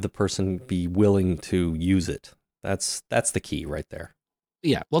then have the person be willing to use it. That's the key right there.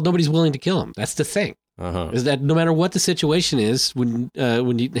 Yeah, well, nobody's willing to kill him. That's the thing. Is that no matter what the situation is, when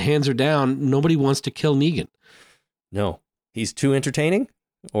the hands are down, nobody wants to kill Negan. No, he's too entertaining,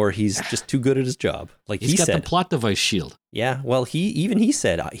 or he's just too good at his job. Like he's got the plot device shield. Yeah, well, he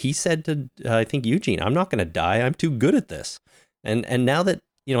said to I think Eugene, I'm not going to die. I'm too good at this. And now that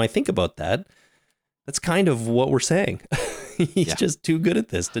I think about that, that's kind of what we're saying. He's just too good at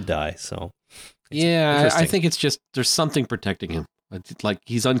this to die. So yeah, I think it's just there's something protecting him. It's like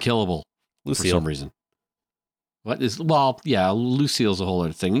he's unkillable for some reason. Lucille's a whole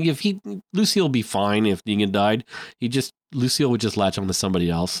other thing. Lucille would be fine if Negan died. Lucille would just latch on to somebody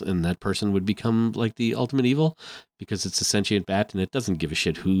else, and that person would become like the ultimate evil because it's a sentient bat and it doesn't give a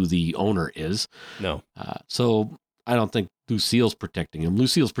shit who the owner is. No. So I don't think Lucille's protecting him.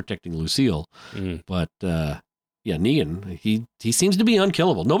 Lucille's protecting Lucille, but Negan, he seems to be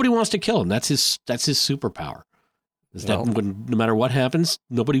unkillable. Nobody wants to kill him. That's his superpower. No matter what happens,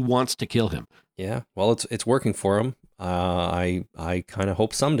 nobody wants to kill him. Yeah, well, it's working for him. I kind of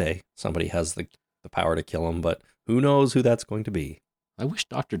hope someday somebody has the power to kill him, but who knows who that's going to be. I wish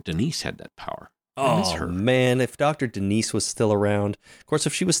Dr. Denise had that power. I miss her. Man, if Dr. Denise was still around, of course,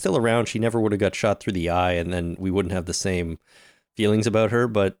 if she was still around, she never would have got shot through the eye, and then we wouldn't have the same feelings about her,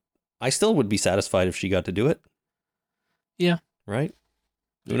 but I still would be satisfied if she got to do it. Yeah. Right?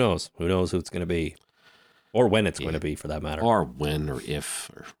 Who knows? Who knows who it's going to be? Or when it's going to be, for that matter. Or when, or if,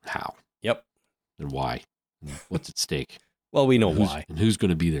 or how. Yep. And why. And what's at stake. Well, we know why. And who's going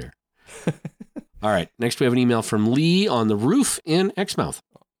to be there. All right. Next, we have an email from Lee on the roof in Exmouth.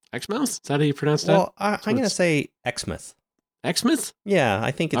 Exmouth? Is that how you pronounce that? Well, I'm going to say Exmouth. Exmouth? Yeah,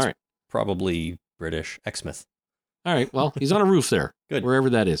 I think it's probably British. Exmouth. All right. Well, he's on a roof there. Good. Wherever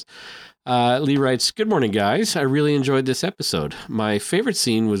that is. Lee writes, "Good morning, guys. I really enjoyed this episode. My favorite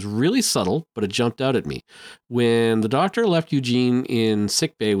scene was really subtle, but it jumped out at me. When the doctor left Eugene in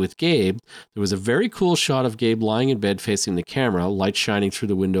sickbay with Gabe, there was a very cool shot of Gabe lying in bed facing the camera, light shining through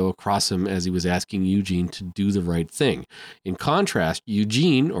the window across him as he was asking Eugene to do the right thing. In contrast,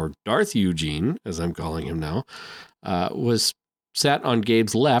 Eugene, or Darth Eugene, as I'm calling him now, was sat on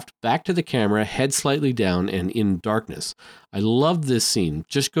Gabe's left, back to the camera, head slightly down and in darkness. I loved this scene.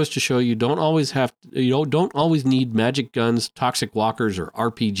 Just goes to show you don't always need magic guns, toxic walkers, or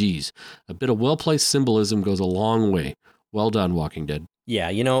RPGs. A bit of well-placed symbolism goes a long way. Well done, Walking Dead." Yeah,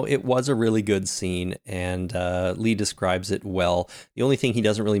 it was a really good scene, and Lee describes it well. The only thing he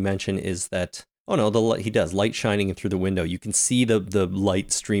doesn't really mention is that, he does, light shining in through the window. You can see the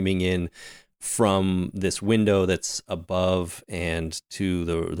light streaming in from this window that's above and to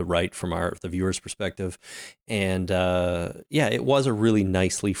the right from the viewer's perspective. And it was a really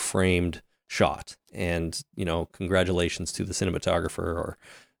nicely framed shot. And, congratulations to the cinematographer or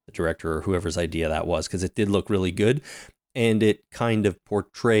the director or whoever's idea that was, because it did look really good. And it kind of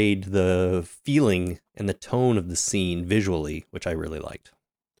portrayed the feeling and the tone of the scene visually, which I really liked.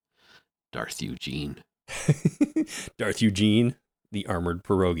 Darth Eugene. Darth Eugene, the armored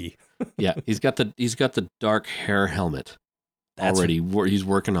pierogi. Yeah, he's got the dark hair helmet already. He's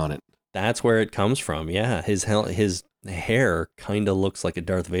working on it. That's where it comes from. Yeah, his hair kind of looks like a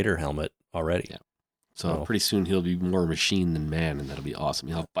Darth Vader helmet already. Yeah. So pretty soon he'll be more machine than man, and that'll be awesome.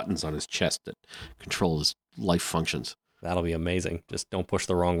 He'll have buttons on his chest that control his life functions. That'll be amazing. Just don't push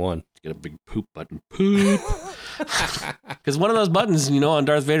the wrong one. Get a big poop button. Poop. Because one of those buttons, on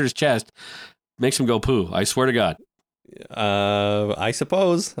Darth Vader's chest makes him go poo. I swear to God. I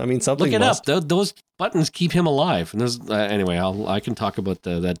suppose. I mean, something. Look it up. Those buttons keep him alive. And there's anyway. I can talk about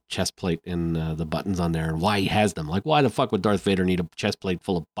that chest plate and the buttons on there and why he has them. Like, why the fuck would Darth Vader need a chest plate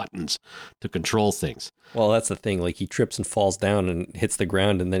full of buttons to control things? Well, that's the thing. Like, he trips and falls down and hits the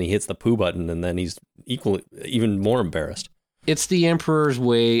ground, and then he hits the poo button, and then he's even more embarrassed. It's the Emperor's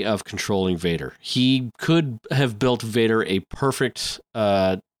way of controlling Vader. He could have built Vader a perfect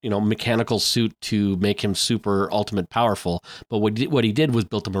mechanical suit to make him super ultimate powerful. But what he did was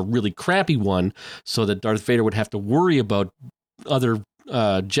built him a really crappy one so that Darth Vader would have to worry about other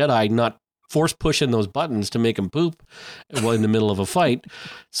Jedi not force pushing those buttons to make him poop in the middle of a fight.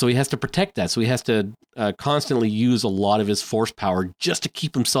 So he has to protect that. So he has to constantly use a lot of his force power just to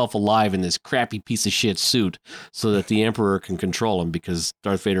keep himself alive in this crappy piece of shit suit so that the Emperor can control him, because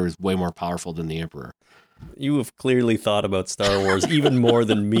Darth Vader is way more powerful than the Emperor. You have clearly thought about Star Wars even more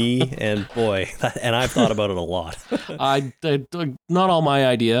than me, and boy, and I've thought about it a lot. I not all my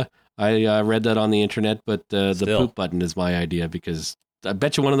idea. I read that on the internet, but the poop button is my idea, because I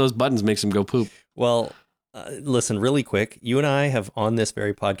bet you one of those buttons makes him go poop. Well, listen, really quick. You and I have on this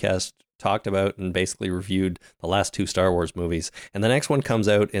very podcast talked about and basically reviewed the last 2 Star Wars movies, and the next one comes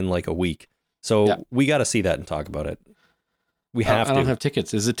out in like a week. So we got to see that and talk about it. We have to. I don't have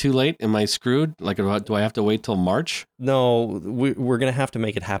tickets. Is it too late? Am I screwed? Like, do I have to wait till March? No, we're going to have to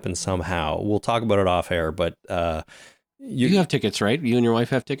make it happen somehow. We'll talk about it off air, but you have tickets, right? You and your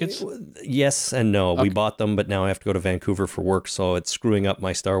wife have tickets? Yes and no. Okay. We bought them, but now I have to go to Vancouver for work, so it's screwing up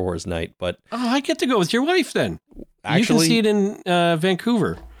my Star Wars night. But I get to go with your wife then. Actually, you can see it in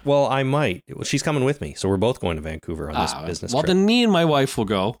Vancouver. Well, I might. Well, she's coming with me, so we're both going to Vancouver on this business well, trip. then me and my wife will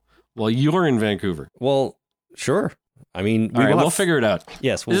go while you're in Vancouver. Well, sure. I mean, we'll figure it out.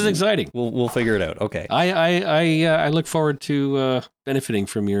 Yes, this is exciting. We'll figure it out. Okay. I look forward to benefiting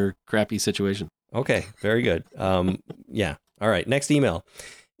from your crappy situation. Okay, very good. Yeah. All right. Next email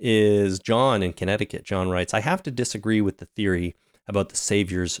is John in Connecticut. John writes, I have to disagree with the theory about the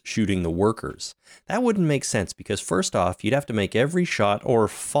saviors shooting the workers. That wouldn't make sense because first off, you'd have to make every shot or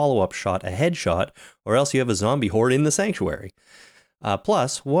follow-up shot a headshot, or else you have a zombie horde in the sanctuary.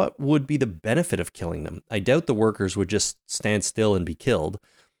 Plus, what would be the benefit of killing them? I doubt the workers would just stand still and be killed.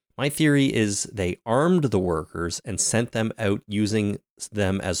 My theory is they armed the workers and sent them out using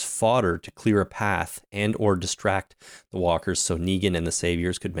them as fodder to clear a path and or distract the walkers so Negan and the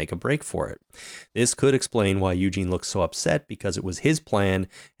saviors could make a break for it. This could explain why Eugene looks so upset because it was his plan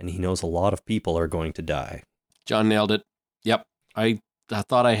and he knows a lot of people are going to die. John nailed it. Yep. I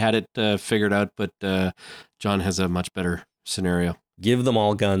thought I had it figured out, but John has a much better scenario. Give them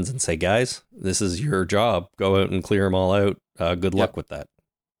all guns and say, guys, this is your job. Go out and clear them all out. Good luck with that.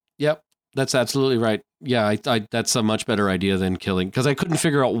 Yep, that's absolutely right. Yeah, I that's a much better idea than killing, because I couldn't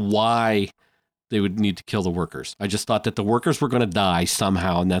figure out why they would need to kill the workers. I just thought that the workers were going to die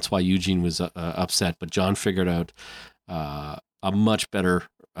somehow, and that's why Eugene was upset. But John figured out a much better,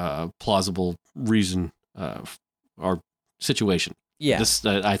 plausible reason or situation. Yeah.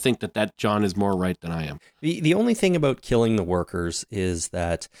 I think that John is more right than I am. The only thing about killing the workers is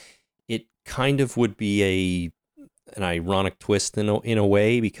that it kind of would be an ironic twist in a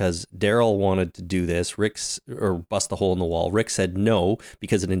way, because Daryl wanted to do this, or bust the hole in the wall. Rick said no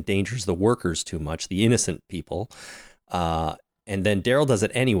because it endangers the workers too much, the innocent people. And then Daryl does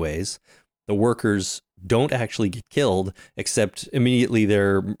it anyways. The workers don't actually get killed, except immediately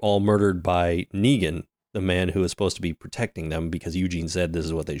they're all murdered by Negan, the man who is supposed to be protecting them, because Eugene said this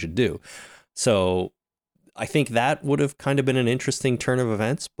is what they should do. So I think that would have kind of been an interesting turn of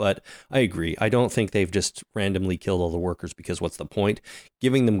events, but I agree. I don't think they've just randomly killed all the workers, because what's the point?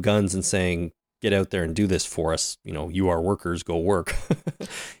 Giving them guns and saying, get out there and do this for us. You know, you are workers, go work.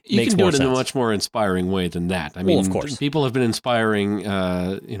 You can do it in a much more inspiring way than that. I mean, of course, people have been inspiring,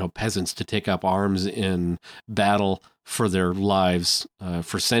 peasants to take up arms in battle for their lives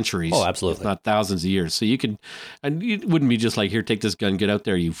for centuries. Oh, absolutely. If not thousands of years. So and it wouldn't be just like, here, take this gun, get out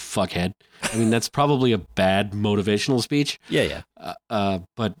there, you fuckhead. I mean, that's probably a bad motivational speech. Yeah.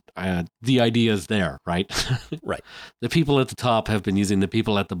 But the idea is there, right? Right. The people at the top have been using the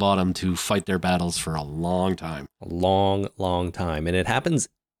people at the bottom to fight their battles for a long time. A long, long time. And it happens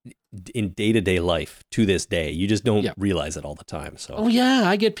in day-to-day life to this day. You just don't realize it all the time. So. Oh yeah,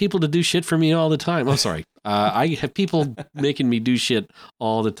 I get people to do shit for me all the time. Oh, sorry. I have people making me do shit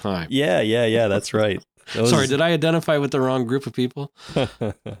all the time. Yeah, that's right. Sorry, did I identify with the wrong group of people?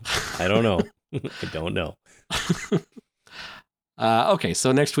 I don't know. I don't know. Okay,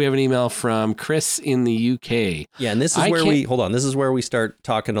 so next we have an email from Chris in the UK. Yeah, and this is This is where we start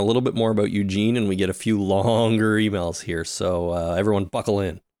talking a little bit more about Eugene, and we get a few longer emails here. So everyone buckle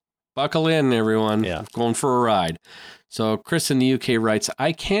in. Buckle in, everyone. Yeah. Going for a ride. So Chris in the UK writes,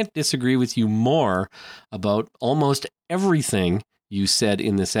 I can't disagree with you more about almost everything you said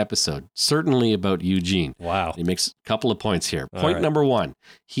in this episode, certainly about Eugene. Wow. He makes a couple of points here. Point number one,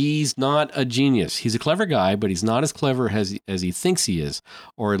 he's not a genius. He's a clever guy, but he's not as clever as he thinks he is,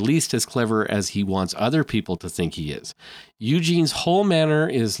 or at least as clever as he wants other people to think he is. Eugene's whole manner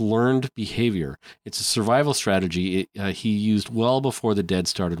is learned behavior. It's a survival strategy he used well before the dead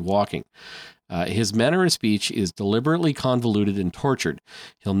started walking. His manner of speech is deliberately convoluted and tortured.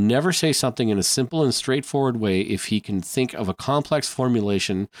 He'll never say something in a simple and straightforward way if he can think of a complex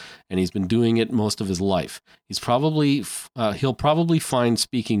formulation, and he's been doing it most of his life. He'll probably find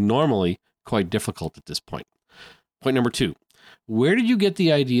speaking normally quite difficult at this point. Point number two, where did you get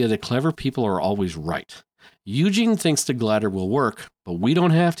the idea that clever people are always right? Eugene thinks the glider will work, but we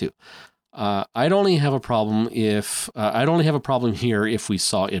don't have to. I'd only have a problem here if we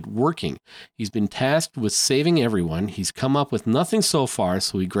saw it working. He's been tasked with saving everyone. He's come up with nothing so far,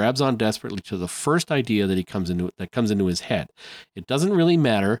 so he grabs on desperately to the first idea that comes into his head. It doesn't really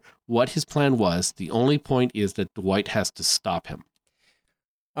matter what his plan was. The only point is that Dwight has to stop him.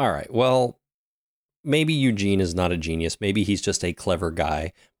 All right. Well, maybe Eugene is not a genius. Maybe he's just a clever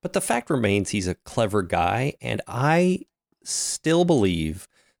guy. But the fact remains he's a clever guy, and I still believe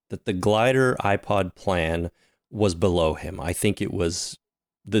that the glider iPod plan was below him. I think it was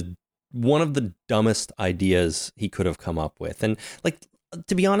one of the dumbest ideas he could have come up with. And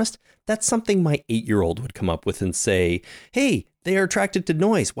to be honest, that's something my 8-year-old would come up with and say, hey, they are attracted to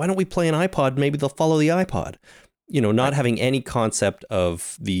noise. Why don't we play an iPod? Maybe they'll follow the iPod. not having any concept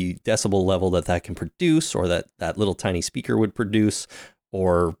of the decibel level that can produce, or that little tiny speaker would produce,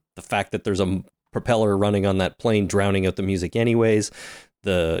 or the fact that there's a propeller running on that plane drowning out the music anyways.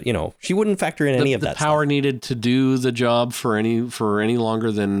 She wouldn't factor in any of that the power stuff. needed to do the job for any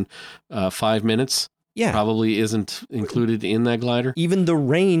longer than 5 minutes. Yeah, probably isn't included in that glider. Even the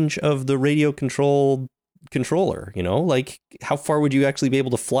range of the radio controller, like how far would you actually be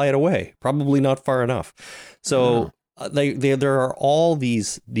able to fly it away? Probably not far enough. So there are all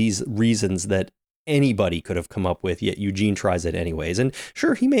these reasons that anybody could have come up with, yet Eugene tries it anyways. And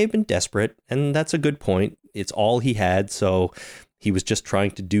sure, he may have been desperate, and that's a good point. It's all he had, so he was just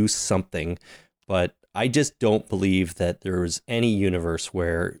trying to do something. But I just don't believe that there was any universe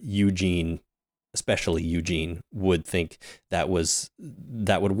where especially Eugene, would think that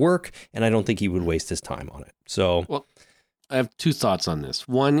would work, and I don't think he would waste his time on it. So, well, I have two thoughts on this.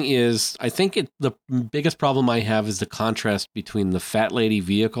 One is, I think the biggest problem I have is the contrast between the Fat Lady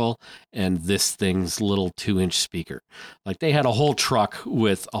vehicle and this thing's little 2-inch speaker. Like, they had a whole truck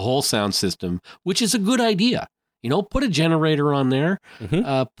with a whole sound system, which is a good idea. Put a generator on there,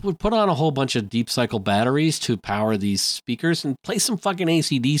 put on a whole bunch of deep cycle batteries to power these speakers, and play some fucking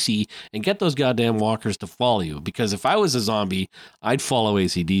AC/DC and get those goddamn walkers to follow you. Because if I was a zombie, I'd follow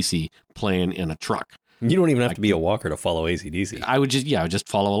AC/DC playing in a truck. You don't even have to be a walker to follow AC/DC. I would just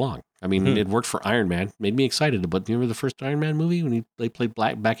follow along. I mean, it worked for Iron Man. Made me excited. But remember the first Iron Man movie when they played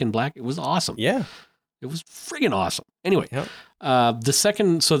Back in Black? It was awesome. Yeah. It was friggin' awesome. Anyway, yep. The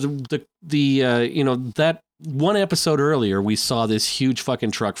second, so that one episode earlier, we saw this huge fucking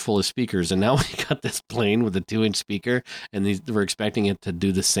truck full of speakers, and now we got this plane with a 2-inch speaker, and we're expecting it to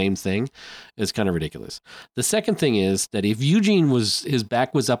do the same thing. It's kind of ridiculous. The second thing is that if Eugene his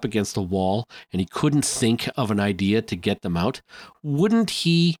back was up against the wall and he couldn't think of an idea to get them out, wouldn't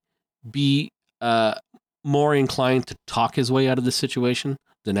he be more inclined to talk his way out of the situation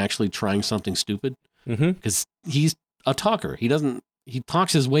than actually trying something stupid? Because he's a talker. He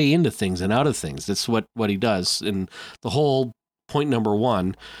talks his way into things and out of things. That's what he does. And the whole point number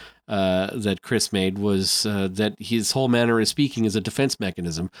one that Chris made was that his whole manner of speaking is a defense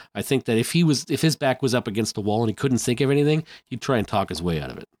mechanism. I think that if his back was up against the wall and he couldn't think of anything, he'd try and talk his way out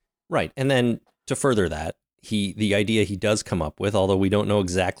of it. Right. And then to further that, the idea he does come up with, although we don't know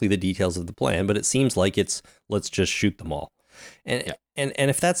exactly the details of the plan, but it seems like it's let's just shoot them all. And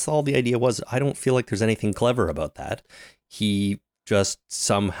if that's all the idea was, I don't feel like there's anything clever about that. He just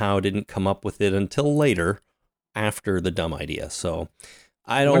somehow didn't come up with it until later, after the dumb idea. So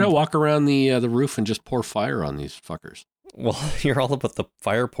I don't. Why not walk around the roof and just pour fire on these fuckers? Well, you're all about the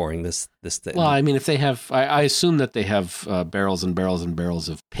fire pouring this thing. Well, I mean, if they have, I assume that they have barrels and barrels and barrels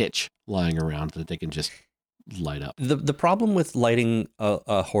of pitch lying around that they can just light up. The problem with lighting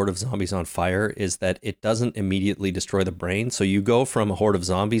a horde of zombies on fire is that it doesn't immediately destroy the brain. So you go from a horde of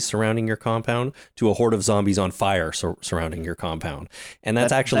zombies surrounding your compound to a horde of zombies on fire surrounding your compound. And that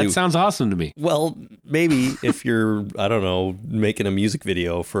sounds awesome to me. Well, maybe if you're, I don't know, making a music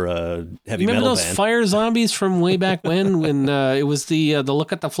video for a heavy metal band. Remember those fire zombies from way back when it was the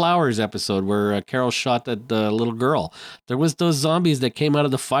Look at the Flowers episode where Carol shot that little girl. There was those zombies that came out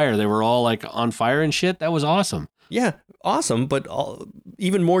of the fire. They were all like on fire and shit. That was awesome. Yeah, awesome, but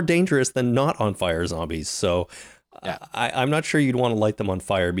even more dangerous than not on fire zombies. So yeah. I'm not sure you'd want to light them on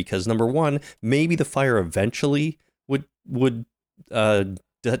fire because, number one, maybe the fire eventually would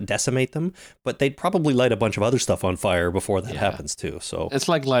decimate them, but they'd probably light a bunch of other stuff on fire before that happens too. So it's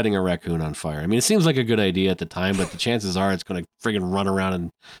like lighting a raccoon on fire. I mean, it seems like a good idea at the time, but the chances are it's going to friggin' run around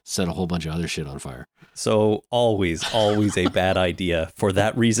and set a whole bunch of other shit on fire. So always a bad idea for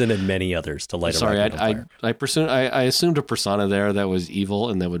that reason and many others to light a raccoon on fire. I assumed a persona there that was evil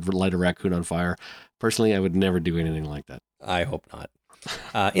and that would light a raccoon on fire. Personally, I would never do anything like that. I hope not.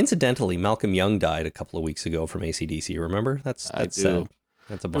 Incidentally, Malcolm Young died a couple of weeks ago from AC/DC. Remember? That's sad.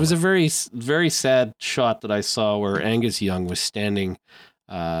 That's a bummer. It was a very, very sad shot that I saw where Angus Young was standing.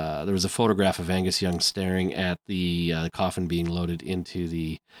 There was a photograph of Angus Young staring at the coffin being loaded into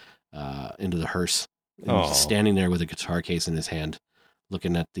the hearse. And he's standing there with a guitar case in his hand,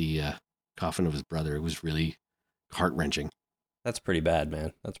 looking at the coffin of his brother. It was really heart-wrenching. That's pretty bad,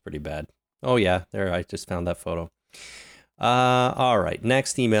 man. That's pretty bad. Oh, yeah. There, I just found that photo. All right.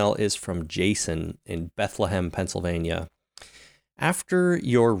 Next email is from Jason in Bethlehem, Pennsylvania. After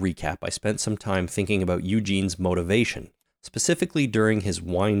your recap, I spent some time thinking about Eugene's motivation, specifically during his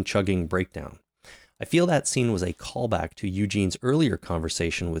wine-chugging breakdown. I feel that scene was a callback to Eugene's earlier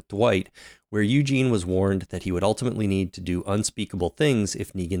conversation with Dwight, where Eugene was warned that he would ultimately need to do unspeakable things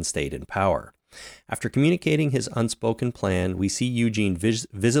if Negan stayed in power. After communicating his unspoken plan, we see Eugene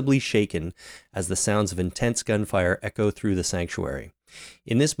visibly shaken as the sounds of intense gunfire echo through the sanctuary.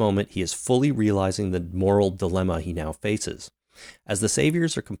 In this moment, he is fully realizing the moral dilemma he now faces. As the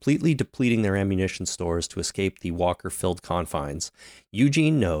Saviors are completely depleting their ammunition stores to escape the walker-filled confines,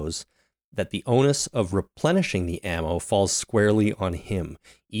 Eugene knows that the onus of replenishing the ammo falls squarely on him.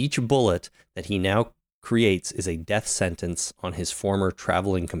 Each bullet that he now creates is a death sentence on his former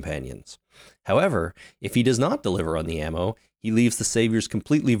traveling companions. However, if he does not deliver on the ammo, he leaves the Saviors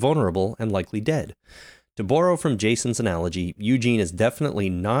completely vulnerable and likely dead. To borrow from Jason's analogy, Eugene is definitely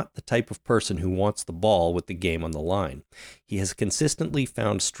not the type of person who wants the ball with the game on the line. He has consistently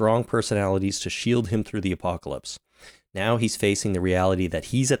found strong personalities to shield him through the apocalypse. Now he's facing the reality that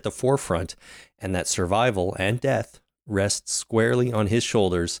he's at the forefront and that survival and death rests squarely on his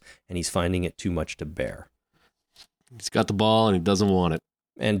shoulders, and he's finding it too much to bear. He's got the ball and he doesn't want it.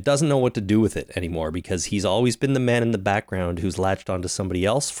 And doesn't know what to do with it anymore because he's always been the man in the background who's latched onto somebody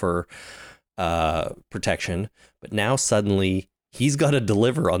else for protection. But now suddenly he's got to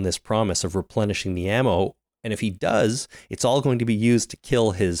deliver on this promise of replenishing the ammo. And if he does, it's all going to be used to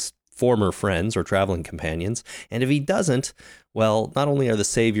kill his former friends or traveling companions. And if he doesn't, well, not only are the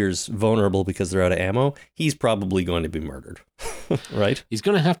Saviors vulnerable because they're out of ammo, he's probably going to be murdered. Right? He's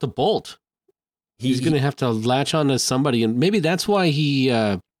going to have to bolt. He's going to have to latch on to somebody. And maybe that's why he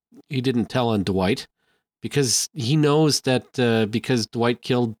didn't tell on Dwight, because he knows that because Dwight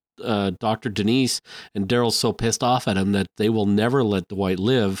killed Dr. Denise and Daryl's so pissed off at him that they will never let Dwight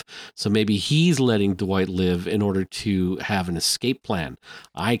live. So maybe he's letting Dwight live in order to have an escape plan.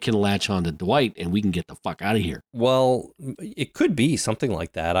 I can latch on to Dwight and we can get the fuck out of here. Well, it could be something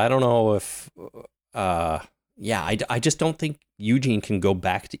like that. I don't know if, I just don't think Eugene can go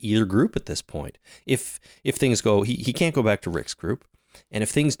back to either group at this point. If things go, he can't go back to Rick's group. And if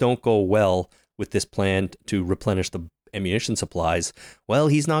things don't go well with this plan to replenish the ammunition supplies, well,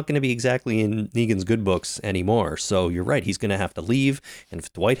 he's not going to be exactly in Negan's good books anymore. So you're right, he's going to have to leave. And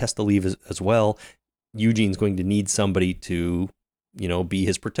if Dwight has to leave as well, Eugene's going to need somebody to, be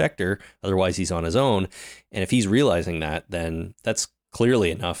his protector. Otherwise, he's on his own. And if he's realizing that, then that's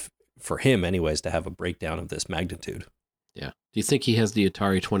clearly enough for him anyways to have a breakdown of this magnitude. Yeah. Do you think he has the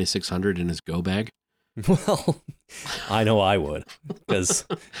Atari 2600 in his go bag? Well, I know I would, because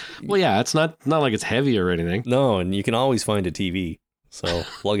well, yeah, it's not like it's heavy or anything. No, and you can always find a TV, so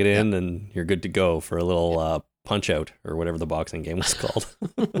plug it in and you're good to go for a little Punch Out or whatever the boxing game was called.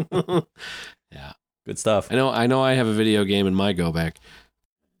 Yeah, good stuff. I know. I have a video game in my go bag.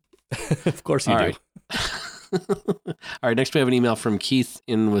 Of course you do. Right. All right. Next, we have an email from Keith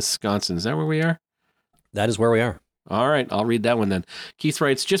in Wisconsin. Is that where we are? That is where we are. All right, I'll read that one then. Keith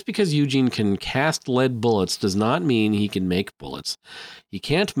writes, just because Eugene can cast lead bullets does not mean he can make bullets. He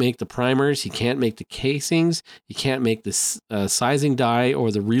can't make the primers, he can't make the casings, he can't make the sizing die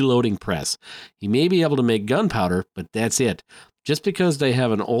or the reloading press. He may be able to make gunpowder, but that's it. Just because they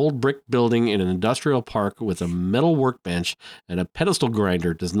have an old brick building in an industrial park with a metal workbench and a pedestal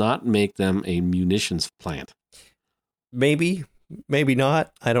grinder does not make them a munitions plant. Maybe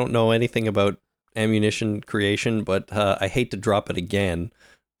not. I don't know anything about ammunition creation, but I hate to drop it again,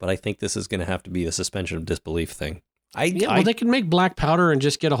 but I think this is going to have to be a suspension of disbelief thing. They can make black powder and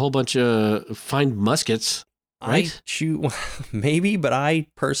just get a whole bunch of fine muskets, right? Maybe, but I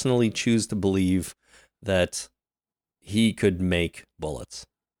personally choose to believe that he could make bullets,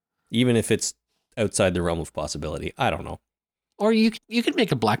 even if it's outside the realm of possibility. I don't know. Or you could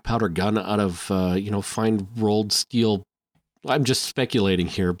make a black powder gun out of fine rolled steel. I'm just speculating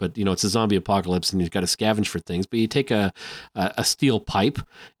here, but it's a zombie apocalypse and you've got to scavenge for things. But you take a steel pipe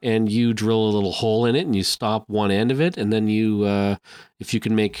and you drill a little hole in it and you stop one end of it, and then you, if you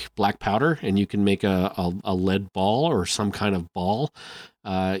can make black powder and you can make a lead ball or some kind of ball,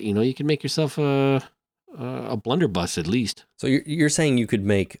 you can make yourself a blunderbuss at least. So you're saying you could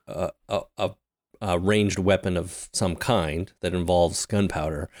make a ranged weapon of some kind that involves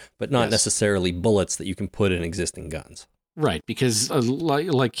gunpowder, but not necessarily bullets that you can put in existing guns. Right, because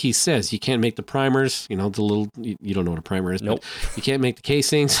like he says, you can't make the primers, you don't know what a primer is. Nope. But you can't make the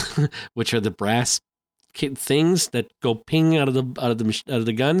casings, which are the brass things that go ping out of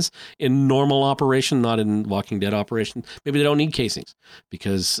the guns in normal operation, not in Walking Dead operation. Maybe they don't need casings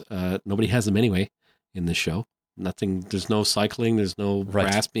because nobody has them anyway in this show. Nothing. There's no cycling. There's no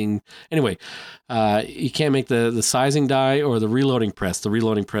brass being. Anyway, you can't make the sizing die or the reloading press. The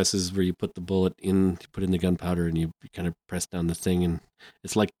reloading press is where you put the bullet in, you put in the gunpowder, and you kind of press down the thing, and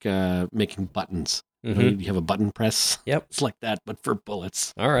it's like making buttons. Mm-hmm. You have a button press. Yep, it's like that, but for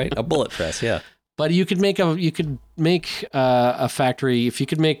bullets. All right, a bullet press. Yeah. But you could make a factory if you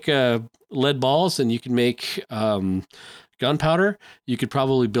could make lead balls and you can make gunpowder, you could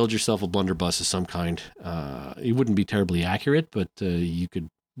probably build yourself a blunderbuss of some kind. It wouldn't be terribly accurate, but you could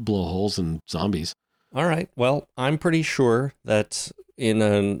blow holes in zombies. All right. Well, I'm pretty sure that in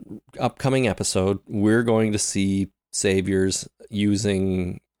an upcoming episode, we're going to see saviors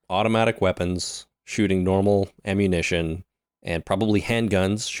using automatic weapons, shooting normal ammunition, and probably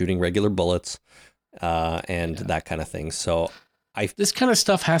handguns, shooting regular bullets, and that kind of thing. So this kind of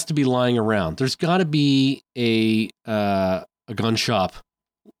stuff has to be lying around. There's got to be a gun shop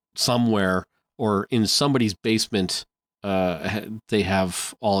somewhere or in somebody's basement. They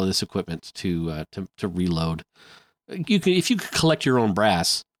have all of this equipment to reload. If you could collect your own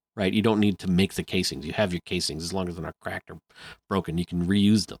brass, right? You don't need to make the casings. You have your casings as long as they're not cracked or broken. You can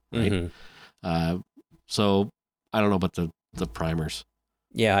reuse them, right? Mm-hmm. So I don't know about the primers.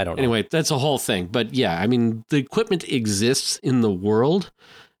 Yeah, I don't know. Anyway, that's a whole thing. But yeah, I mean, the equipment exists in the world.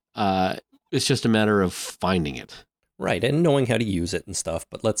 It's just a matter of finding it. Right, and knowing how to use it and stuff.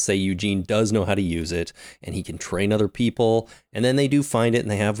 But let's say Eugene does know how to use it, and he can train other people, and then they do find it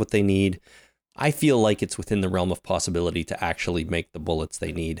and they have what they need. I feel like it's within the realm of possibility to actually make the bullets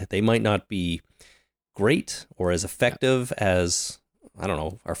they need. They might not be great or as effective as, I don't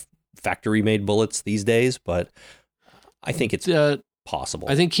know, our factory-made bullets these days, but I think it's possible.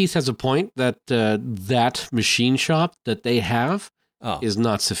 I think Keith has a point that that machine shop that they have is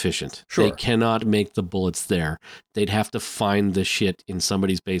not sufficient. Sure. They cannot make the bullets there. They'd have to find the shit in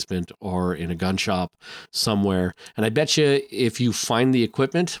somebody's basement or in a gun shop somewhere. And I bet you if you find the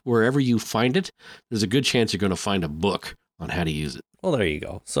equipment, wherever you find it, there's a good chance you're going to find a book on how to use it. Well, there you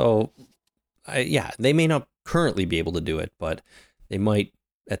go. So, they may not currently be able to do it, but they might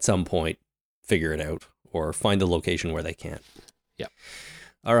at some point figure it out or find the location where they can't. Yeah.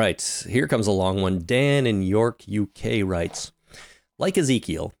 All right. Here comes a long one. Dan in York, UK writes, like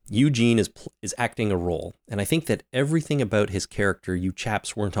Ezekiel, Eugene is acting a role, and I think that everything about his character you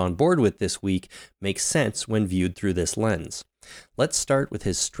chaps weren't on board with this week makes sense when viewed through this lens. Let's start with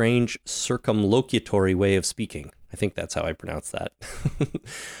his strange circumlocutory way of speaking. I think that's how I pronounce that.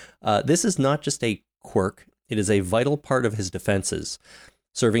 This is not just a quirk, it is a vital part of his defenses,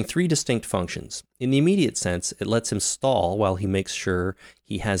 serving three distinct functions. In the immediate sense, it lets him stall while he makes sure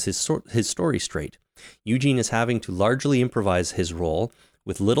he has his story straight. Eugene is having to largely improvise his role,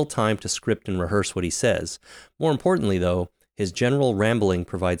 with little time to script and rehearse what he says. More importantly, though, his general rambling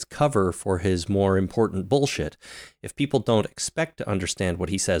provides cover for his more important bullshit. If people don't expect to understand what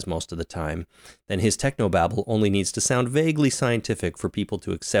he says most of the time, then his technobabble only needs to sound vaguely scientific for people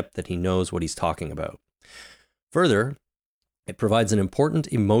to accept that he knows what he's talking about. Further, it provides an important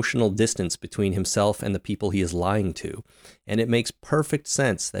emotional distance between himself and the people he is lying to, and it makes perfect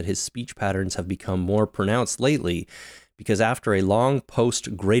sense that his speech patterns have become more pronounced lately, because after a long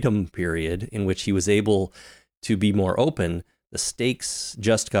post-Gratum period in which he was able to be more open, the stakes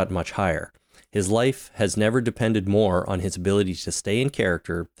just got much higher. His life has never depended more on his ability to stay in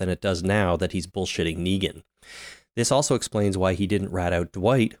character than it does now that he's bullshitting Negan. This also explains why he didn't rat out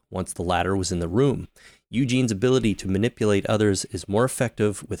Dwight once the latter was in the room. Eugene's ability to manipulate others is more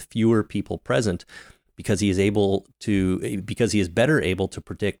effective with fewer people present because he is better able to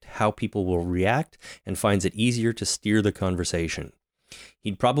predict how people will react and finds it easier to steer the conversation.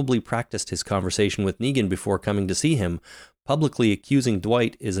 He'd probably practiced his conversation with Negan before coming to see him. Publicly accusing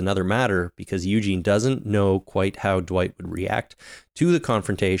Dwight is another matter because Eugene doesn't know quite how Dwight would react to the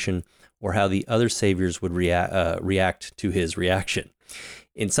confrontation or how the other saviors would react to his reaction.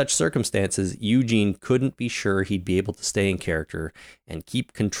 In such circumstances, Eugene couldn't be sure he'd be able to stay in character and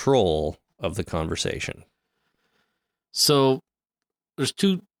keep control of the conversation. So there's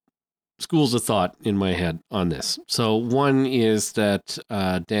two schools of thought in my head on this. So one is that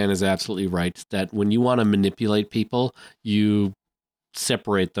Dan is absolutely right, that when you want to manipulate people, you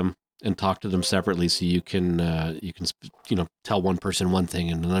separate them and talk to them separately, so you can tell one person one thing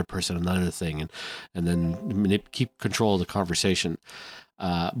and another person another thing, and then keep control of the conversation.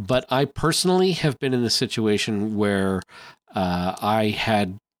 But I personally have been in a situation where I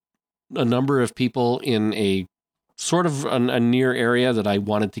had a number of people in a sort of a near area that I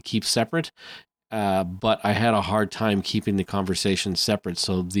wanted to keep separate, but I had a hard time keeping the conversation separate.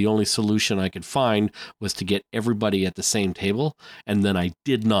 So the only solution I could find was to get everybody at the same table, and then I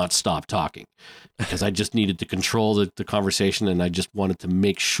did not stop talking because I just needed to control the conversation, and I just wanted to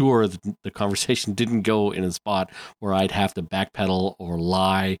make sure that the conversation didn't go in a spot where I'd have to backpedal or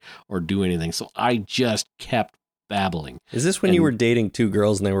lie or do anything. So I just kept babbling. Is this when you were dating two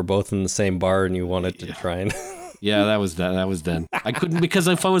girls and they were both in the same bar and you wanted to try and... Yeah, that was then. I couldn't, because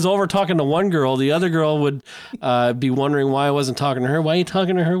if I was over talking to one girl, the other girl would be wondering why I wasn't talking to her. Why are you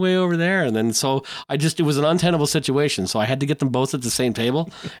talking to her way over there? And then so it was an untenable situation. So I had to get them both at the same table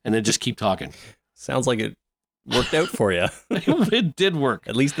and then just keep talking. Sounds like it worked out for you. It did work.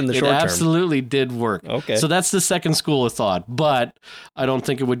 At least in the short term. It absolutely did work. Okay. So that's the second school of thought. But I don't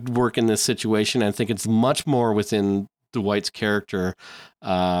think it would work in this situation. I think it's much more within Dwight's character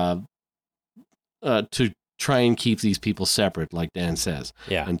to try and keep these people separate, like Dan says.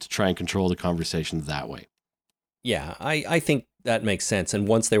 Yeah. And to try and control the conversation that way. Yeah, I think that makes sense. And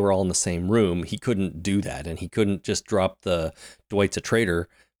once they were all in the same room, he couldn't do that. And he couldn't just drop the Dwight's a traitor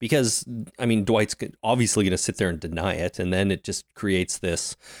because, I mean, Dwight's obviously going to sit there and deny it. And then it just creates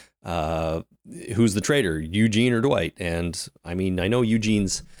this, who's the traitor, Eugene or Dwight? And I mean, I know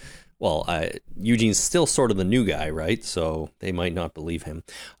Eugene's still sort of the new guy, right? So they might not believe him.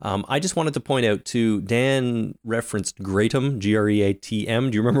 I just wanted to point out too, Dan referenced Greatum, Greatm.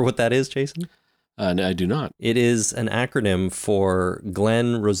 Do you remember what that is, Jason? No, I do not. It is an acronym for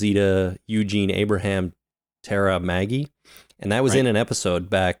Glenn, Rosita, Eugene, Abraham, Tara, Maggie. And that was in an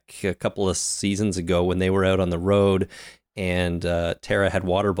episode back a couple of seasons ago when they were out on the road and Tara had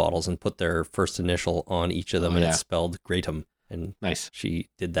water bottles and put their first initial on each of them and it spelled Greatum. And nice. She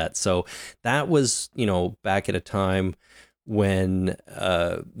did that. So that was, back at a time when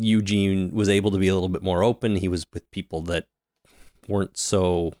Eugene was able to be a little bit more open. He was with people that weren't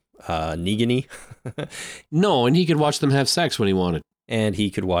so Negan-y. No, and he could watch them have sex when he wanted. And he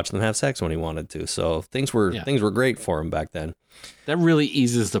could watch them have sex when he wanted to. So things were great for him back then. That really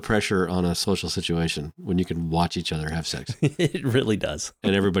eases the pressure on a social situation when you can watch each other have sex. It really does.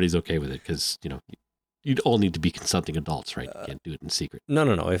 And everybody's okay with it because, you'd all need to be consenting adults, right? You can't do it in secret.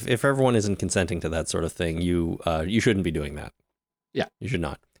 No. If everyone isn't consenting to that sort of thing, you shouldn't be doing that. Yeah. You should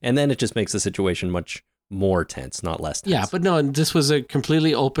not. And then it just makes the situation much more tense, not less tense. Yeah, but no, this was a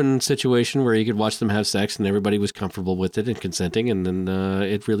completely open situation where you could watch them have sex and everybody was comfortable with it and consenting. And then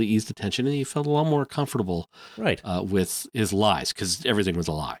it really eased the tension and he felt a lot more comfortable with his lies because everything was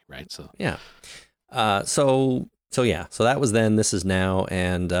a lie, right? So yeah. So that was then, this is now.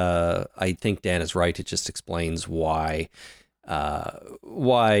 And I think Dan is right. It just explains why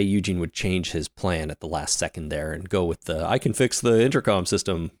Eugene would change his plan at the last second there and go with the I can fix the intercom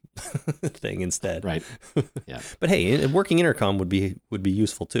system thing instead. Right. Yeah. But hey, working intercom would be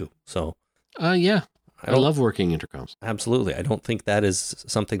useful too. So yeah. I love working intercoms. Absolutely. I don't think that is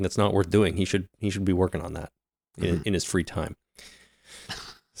something that's not worth doing. He should be working on that in his free time.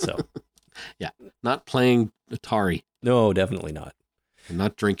 So yeah. Not playing Atari. No, definitely not. And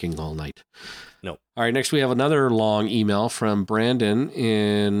not drinking all night. No. All right, next we have another long email from Brandon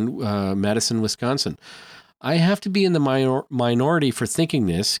in Madison, Wisconsin. I have to be in the minority for thinking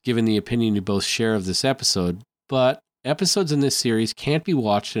this, given the opinion you both share of this episode, but episodes in this series can't be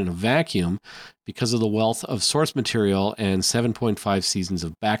watched in a vacuum because of the wealth of source material and 7.5 seasons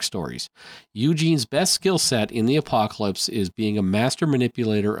of backstories. Eugene's best skill set in the apocalypse is being a master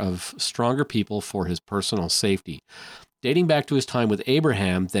manipulator of stronger people for his personal safety. Dating back to his time with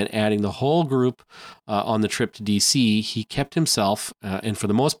Abraham, then adding the whole group on the trip to D.C., he kept himself, and for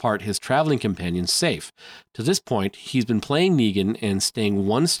the most part, his traveling companions safe. To this point, he's been playing Negan and staying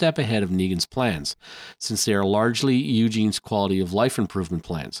one step ahead of Negan's plans, since they are largely Eugene's quality of life improvement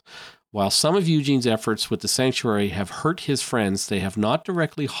plans. While some of Eugene's efforts with the Sanctuary have hurt his friends, they have not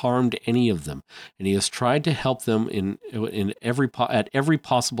directly harmed any of them, and he has tried to help them at every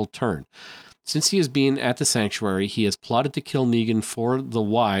possible turn. Since he has been at the Sanctuary, he has plotted to kill Negan for the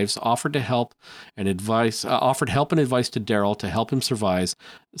wives, offered help and advice to Daryl to help him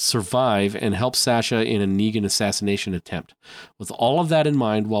survive, and help Sasha in a Negan assassination attempt. With all of that in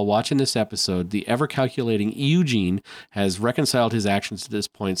mind, while watching this episode, the ever-calculating Eugene has reconciled his actions to this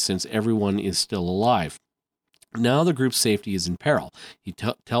point since everyone is still alive. Now the group's safety is in peril. He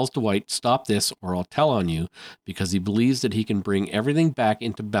tells Dwight, "Stop this or I'll tell on you," because he believes that he can bring everything back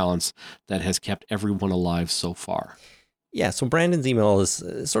into balance that has kept everyone alive so far. Yeah, so Brandon's email is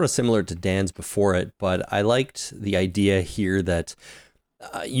sort of similar to Dan's before it, but I liked the idea here that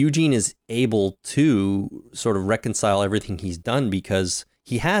Eugene is able to sort of reconcile everything he's done because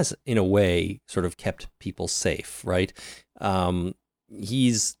he has, in a way, sort of kept people safe, right?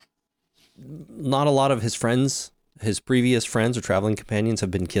 He's... Not a lot of his friends, his previous friends or traveling companions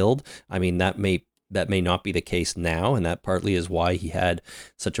have been killed. I mean, that may not be the case now, and that partly is why he had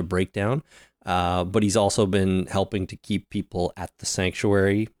such a breakdown. But he's also been helping to keep people at the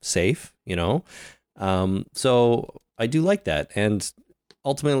Sanctuary safe, So I do like that. And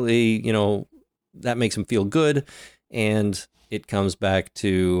ultimately, that makes him feel good. And it comes back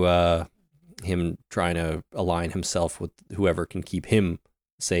to him trying to align himself with whoever can keep him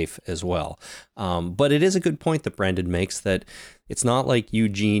safe as well. But it is a good point that Brendan makes, that it's not like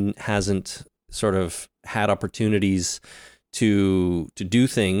Eugene hasn't sort of had opportunities to do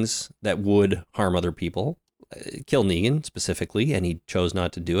things that would harm other people, kill Negan specifically, and he chose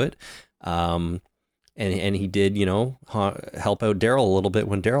not to do it. And he did, help out Daryl a little bit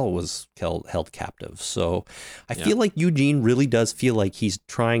when Daryl was held captive. So I feel like Eugene really does feel like he's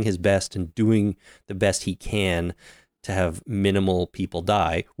trying his best and doing the best he can to have minimal people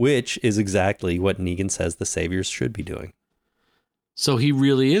die, which is exactly what Negan says the Saviors should be doing. So he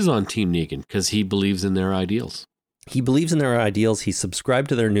really is on Team Negan because he believes in their ideals. He believes in their ideals. He's subscribed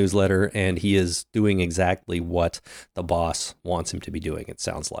to their newsletter, and he is doing exactly what the boss wants him to be doing, it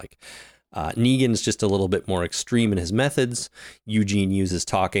sounds like. Negan's just a little bit more extreme in his methods. Eugene uses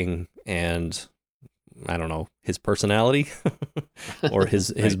talking and, I don't know, his personality or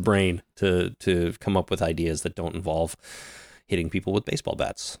his brain to come up with ideas that don't involve hitting people with baseball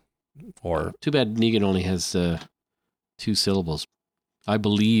bats. Or too bad Negan only has 2 syllables. I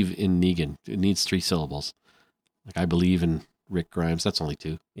believe in Negan. It needs 3 syllables. Like I believe in Rick Grimes. That's only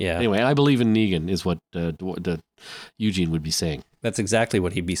 2. Yeah. Anyway, I believe in Negan is what Eugene would be saying. That's exactly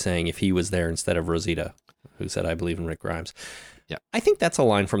what he'd be saying if he was there instead of Rosita, who said, I believe in Rick Grimes. Yeah. I think that's a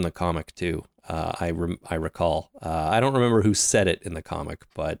line from the comic, too. I recall. I don't remember who said it in the comic,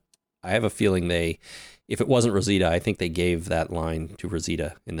 but I have a feeling if it wasn't Rosita, I think they gave that line to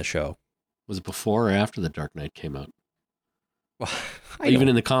Rosita in the show. Was it before or after The Dark Knight came out? Well, even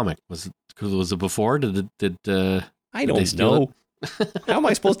in the comic, was it before? I don't know. How am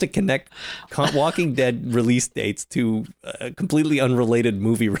I supposed to connect Walking Dead release dates to a completely unrelated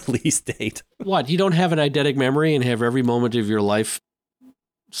movie release date? What? You don't have an eidetic memory and have every moment of your life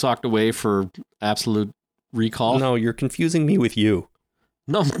socked away for absolute recall? No, you're confusing me with you.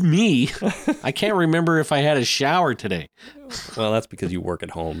 No, me. I can't remember if I had a shower today. Well, that's because you work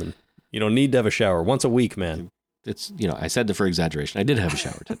at home and you don't need to have a shower once a week, man. It's, I said that for exaggeration. I did have a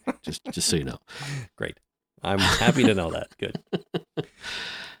shower today, just so you know. Great. I'm happy to know that. Good.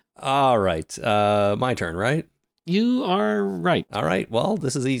 All right. My turn, right? You are right. All right. Well,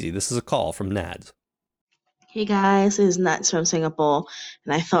 this is easy. This is a call from Nads. Hey guys, it's Nats from Singapore,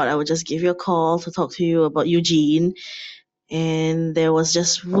 and I thought I would just give you a call to talk to you about Eugene. And there was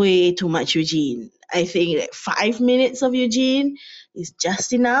just way too much Eugene. I think like 5 minutes of Eugene is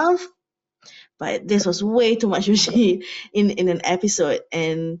just enough, but this was way too much Eugene in an episode,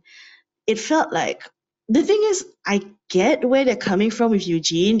 and it felt like, the thing is, I get where they're coming from with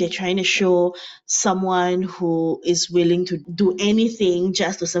Eugene. They're trying to show someone who is willing to do anything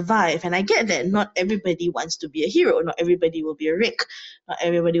just to survive. And I get that not everybody wants to be a hero. Not everybody will be a Rick. Not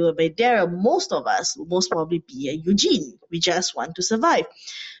everybody will be Daryl. Most of us will most probably be a Eugene. We just want to survive.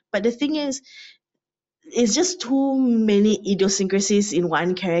 But the thing is, it's just too many idiosyncrasies in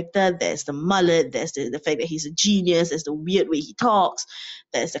one character. There's the mullet, there's the fact that he's a genius, there's the weird way he talks,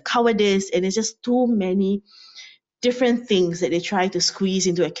 there's the cowardice, and it's just too many different things that they try to squeeze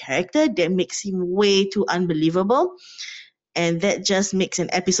into a character that makes him way too unbelievable. And that just makes an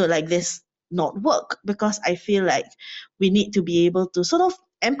episode like this not work, because I feel like we need to be able to sort of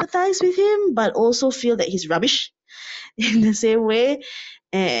empathize with him, but also feel that he's rubbish in the same way.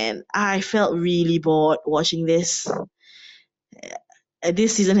 And I felt really bored watching this.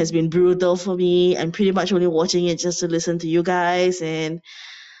 This season has been brutal for me. I'm pretty much only watching it just to listen to you guys, and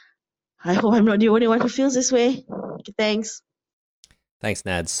I hope I'm not the only one who feels this way. Thanks. Thanks,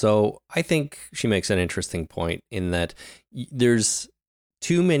 Nad. So I think she makes an interesting point in that there's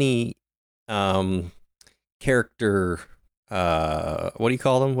too many character, what do you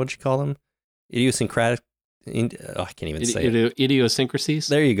call them? What'd you call them? Idiosyncratic. I can't even say it. Idiosyncrasies.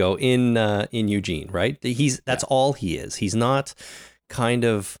 There you go. In Eugene, right? That's all he is. He's not kind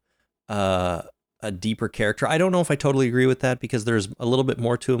of a deeper character. I don't know if I totally agree with that, because there's a little bit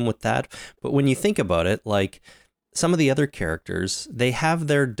more to him with that. But when you think about it, like some of the other characters, they have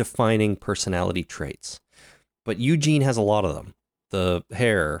their defining personality traits, but Eugene has a lot of them. The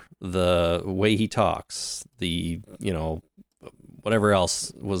hair, the way he talks, whatever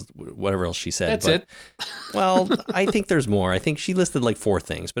else she said. That's it. Well, I think there's more. I think she listed like 4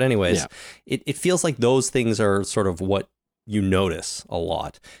 things. But anyways, it feels like those things are sort of what you notice a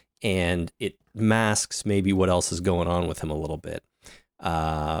lot. And it masks maybe what else is going on with him a little bit.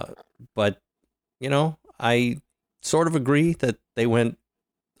 But, I sort of agree that they went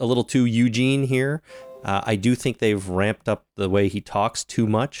a little too Eugene here. I do think they've ramped up the way he talks too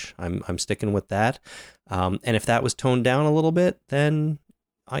much. I'm sticking with that. And if that was toned down a little bit, then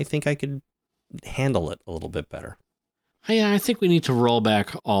I think I could handle it a little bit better. I think we need to roll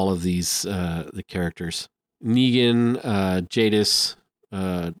back all of these the characters. Negan, Jadis,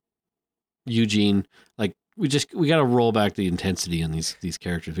 Eugene. Like we got to roll back the intensity in these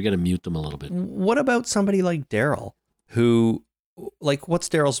characters. We got to mute them a little bit. What about somebody like Daryl, who, like, what's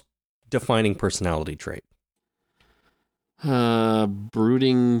Daryl's defining personality trait?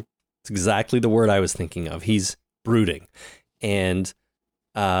 Brooding. It's exactly the word I was thinking of. He's brooding, and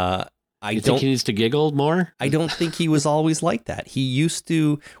I think he needs to giggle more? I don't think he was always like that. He used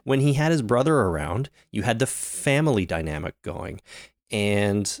to, when he had his brother around, you had the family dynamic going.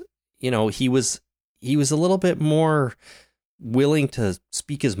 And, you know, he was a little bit more willing to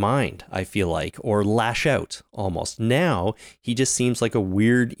speak his mind, I feel like, or lash out almost. Now, he just seems like a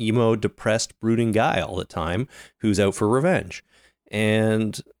weird, emo, depressed, brooding guy all the time who's out for revenge.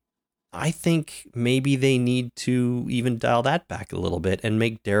 And I think maybe they need to even dial that back a little bit and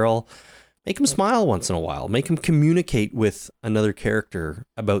make Daryl, make him smile once in a while, make him communicate with another character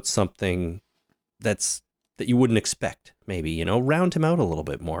about something that you wouldn't expect, maybe, you know, round him out a little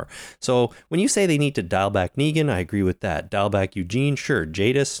bit more. So when you say they need to dial back Negan, I agree with that. Dial back Eugene, sure.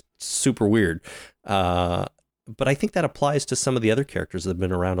 Jadis, super weird. But I think that applies to some of the other characters that have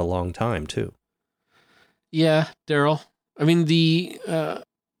been around a long time too. Yeah, Daryl. I mean,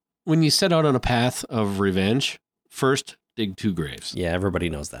 when you set out on a path of revenge, first dig 2 graves. Yeah, everybody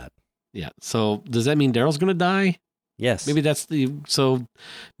knows that. Yeah. So does that mean Daryl's going to die? Yes. Maybe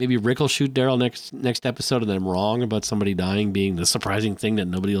maybe Rick will shoot Daryl next episode, and then I'm wrong about somebody dying being the surprising thing that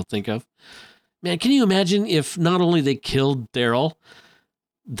nobody will think of. Man, can you imagine if not only they killed Daryl,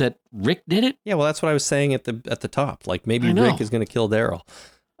 that Rick did it? Yeah, well, that's what I was saying at the top. Like maybe Rick is going to kill Daryl.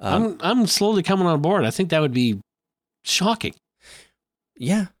 I'm slowly coming on board. I think that would be shocking.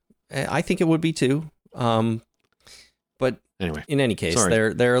 Yeah, I think it would be too. But anyway, in any case,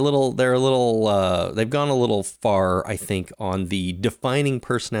 sorry. they're a little they've gone a little far, I think, on the defining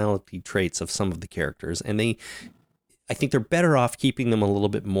personality traits of some of the characters, and I think they're better off keeping them a little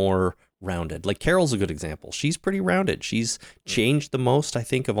bit more rounded. Like Carol's a good example. She's pretty rounded. She's changed the most, I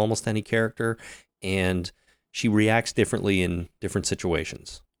think, of almost any character, and she reacts differently in different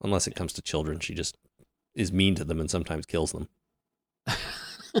situations. Unless it comes to children, she just is mean to them and sometimes kills them.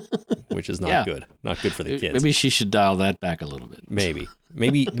 Which is not good. Not good for the kids. Maybe she should dial that back a little bit. Maybe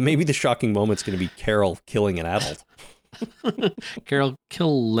the shocking moment's going to be Carol killing an adult. Carol,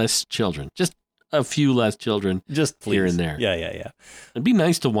 kill less children. Just a few less children. Just please. Here and there. Yeah. And be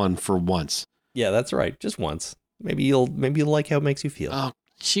nice to one for once. Yeah, that's right. Just once. Maybe you'll like how it makes you feel. Oh,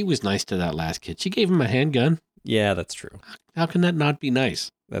 she was nice to that last kid. She gave him a handgun. Yeah, that's true. How can that not be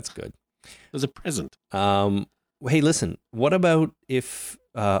nice? That's good. It was a present. Hey, listen, what about if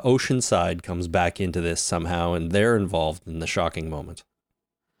Oceanside comes back into this somehow and they're involved in the shocking moment?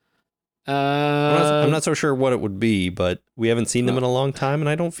 I'm not so sure what it would be, but we haven't seen them in a long time, and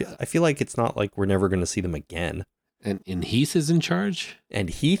I feel like it's not like we're never going to see them again. And Heath is in charge?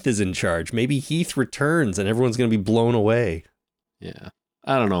 And Heath is in charge. Maybe Heath returns and everyone's going to be blown away. Yeah.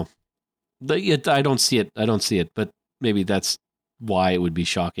 I don't know. I don't see it, but maybe that's why it would be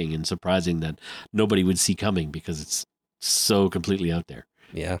shocking and surprising that nobody would see coming, because it's so completely out there.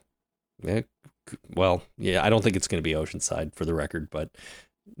 Yeah. Well, yeah, I don't think it's going to be Oceanside, for the record, but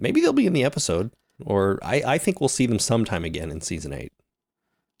maybe they'll be in the episode, or I think we'll see them sometime again in season 8.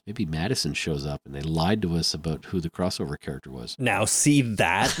 Maybe Madison shows up and they lied to us about who the crossover character was. Now, see,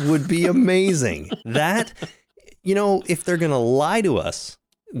 that would be amazing. That, you know, if they're going to lie to us,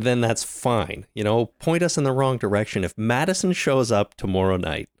 then that's fine. You know, point us in the wrong direction. If Madison shows up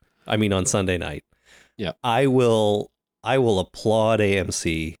on Sunday night, yeah, I will applaud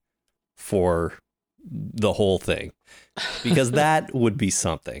AMC for the whole thing, because that would be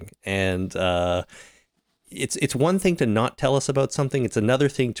something. And it's one thing to not tell us about something. It's another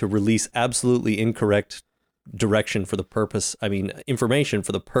thing to release absolutely incorrect information for the purpose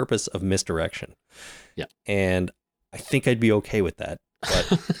of misdirection. Yeah. And I think I'd be okay with that.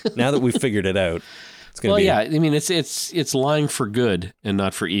 But now that we've figured it out, it's going to be... Well, yeah, I mean, it's lying for good and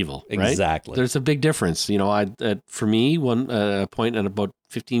not for evil, right? Exactly. There's a big difference. You know, for me, one point at about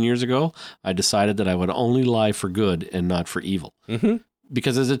 15 years ago, I decided that I would only lie for good and not for evil. Mm-hmm.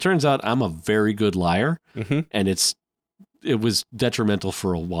 Because as it turns out, I'm a very good liar, mm-hmm. and it was detrimental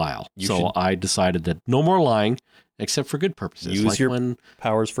for a while. I decided that no more lying, except for good purposes. Use your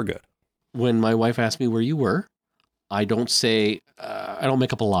powers for good. When my wife asked me where you were, I don't say, I don't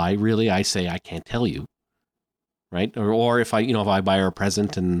make up a lie, really. I say, I can't tell you, right? Or if I buy her a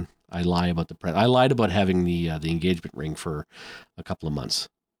present and I lie about the present. I lied about having the engagement ring for a couple of months.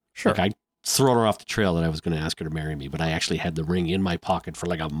 Sure. Like I thrown her off the trail that I was going to ask her to marry me, but I actually had the ring in my pocket for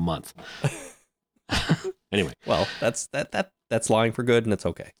like a month. Anyway. Well, that's lying for good, and it's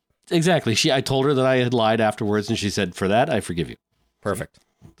okay. Exactly. I told her that I had lied afterwards, and she said, for that, I forgive you. Perfect.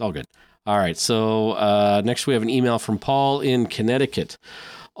 It's all good. All right. So next we have an email from Paul in Connecticut.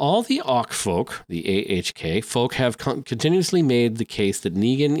 All the Auk folk, the AHK folk, have continuously made the case that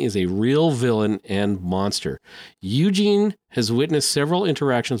Negan is a real villain and monster. Eugene has witnessed several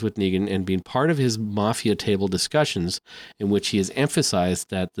interactions with Negan and been part of his mafia table discussions in which he has emphasized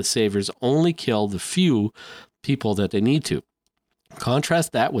that the Saviors only kill the few people that they need to.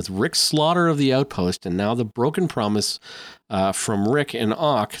 Contrast that with Rick's slaughter of the outpost, and now the broken promise from Rick and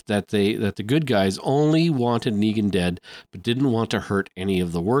Ock that the good guys only wanted Negan dead, but didn't want to hurt any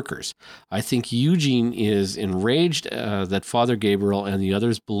of the workers. I think Eugene is enraged that Father Gabriel and the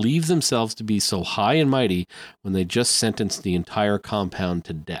others believe themselves to be so high and mighty when they just sentenced the entire compound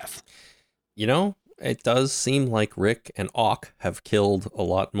to death. You know, it does seem like Rick and Ock have killed a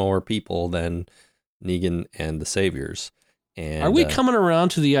lot more people than Negan and the Saviors. And, are we coming around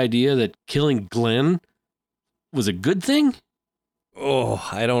to the idea that killing Glenn was a good thing? Oh,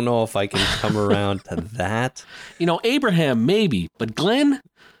 I don't know if I can come around to that. You know, Abraham, maybe, but Glenn?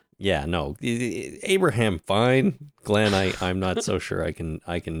 Yeah, no. Abraham, fine. Glenn, I'm not so sure I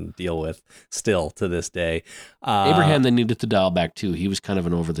can deal with still to this day. Abraham, they needed to dial back too. He was kind of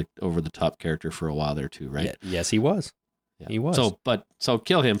an over the top character for a while there too, right? Yeah, yes, he was. Yeah. He was. So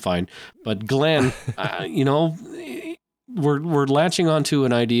kill him, fine. But Glenn, you know, we're latching onto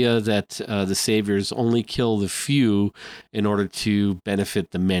an idea that the Saviors only kill the few in order to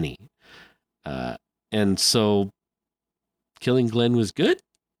benefit the many. And so killing Glenn was good?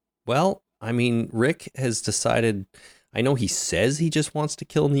 Well, I mean, Rick has decided, I know he says he just wants to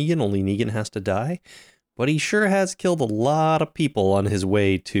kill Negan, only Negan has to die, but he sure has killed a lot of people on his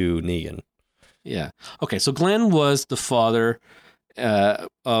way to Negan. Yeah. Okay, so Glenn was the father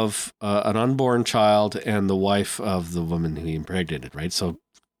of an unborn child and the wife of the woman who he impregnated, right? So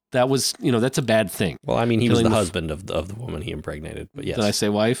that was, you know, that's a bad thing. Well, I mean, he was the husband of the woman he impregnated, but yes. Did I say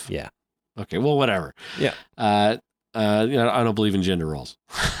wife? Yeah. Okay, well, whatever. Yeah. You know, I don't believe in gender roles.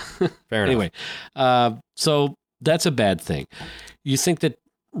 Fair enough. Anyway, so that's a bad thing. You think that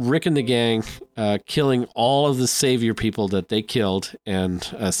Rick and the gang killing all of the Savior people that they killed and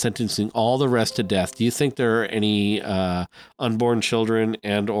sentencing all the rest to death, do you think there are any unborn children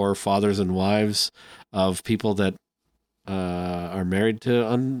and or fathers and wives of people that are married to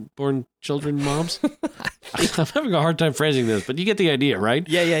unborn children moms? I'm having a hard time phrasing this, but you get the idea, right?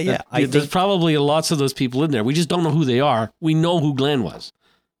 Yeah. There's probably lots of those people in there. We just don't know who they are. We know who Glenn was.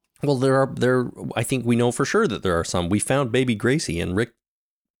 Well, I think we know for sure that there are some. We found baby Gracie, and Rick,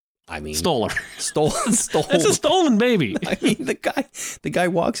 I mean, stole her. Stole. It's a stolen baby. I mean, the guy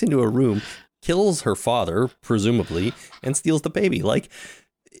walks into a room, kills her father, presumably, and steals the baby. Like,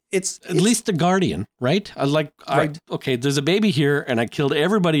 it's at least the guardian, right? Okay, there's a baby here, and I killed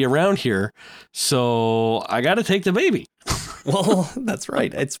everybody around here, so I got to take the baby. Well, that's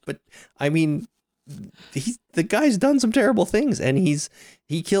right. But I mean, the guy's done some terrible things, and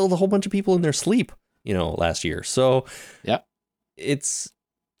he killed a whole bunch of people in their sleep, you know, last year. So yeah, it's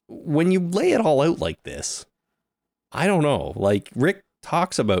when you lay it all out like this, I don't know. Like, Rick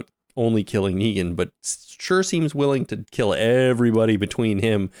talks about only killing Negan, but sure seems willing to kill everybody between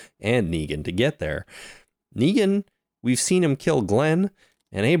him and Negan to get there. Negan, we've seen him kill Glenn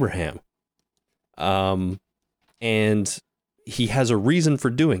and Abraham. And he has a reason for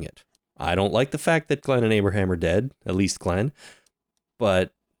doing it. I don't like the fact that Glenn and Abraham are dead, at least Glenn.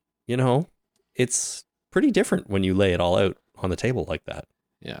 But, you know, it's pretty different when you lay it all out on the table like that.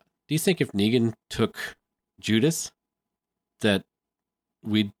 Yeah. Do you think if Negan took Judith, that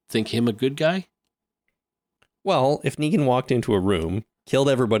we'd think him a good guy? Well, if Negan walked into a room, killed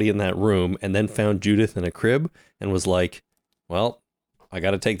everybody in that room, and then found Judith in a crib and was like, well, I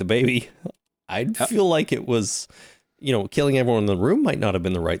got to take the baby, I'd feel like it was, you know, killing everyone in the room might not have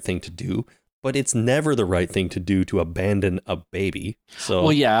been the right thing to do, but it's never the right thing to do to abandon a baby. So,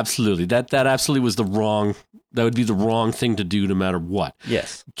 well, yeah, absolutely. That absolutely was that would be the wrong thing to do no matter what.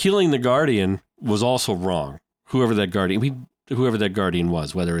 Yes. Killing the guardian was also wrong. Whoever that guardian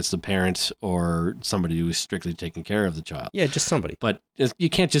was, whether it's the parent or somebody who is strictly taking care of the child. Yeah, just somebody. But you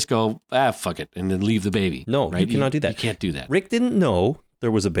can't just go, fuck it, and then leave the baby. No, right? You cannot do that. You can't do that. Rick didn't know there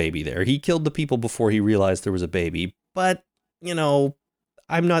was a baby there. He killed the people before he realized there was a baby. But, you know,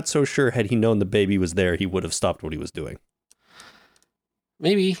 I'm not so sure had he known the baby was there, he would have stopped what he was doing.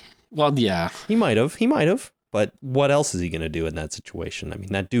 Maybe. Well, yeah. He might have. But what else is he going to do in that situation? I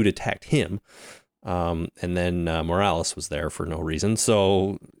mean, that dude attacked him. And then Morales was there for no reason.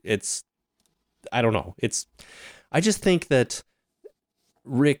 So I don't know. I just think that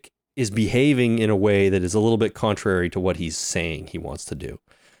Rick is behaving in a way that is a little bit contrary to what he's saying he wants to do.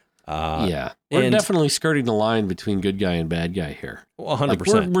 We're definitely skirting the line between good guy and bad guy here. 100%.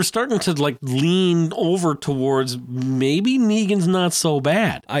 Like we're starting to like lean over towards maybe Negan's not so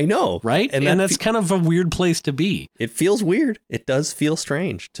bad. I know, right? And that's kind of a weird place to be. It feels weird. It does feel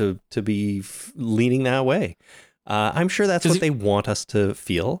strange to be leaning that way. I'm sure that's what they want us to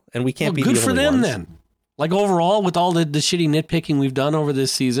feel, and we can't be good the only for them ones. then. Like overall, with all the shitty nitpicking we've done over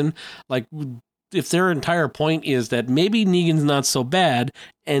this season, like if their entire point is that maybe Negan's not so bad,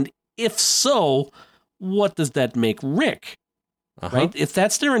 and if so, what does that make Rick? Right? If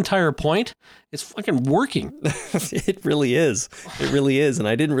that's their entire point, it's fucking working. It really is. It really is. And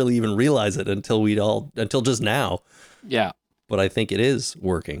I didn't really even realize it until just now. Yeah. But I think it is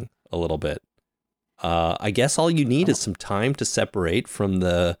working a little bit. I guess all you need is some time to separate from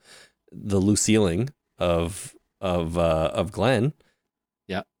the Lucilleing of Glenn.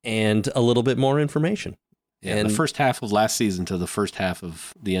 Yeah. And a little bit more information. Yeah, and the first half of last season to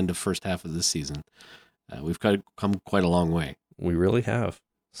the end of first half of this season, we've come quite a long way. We really have.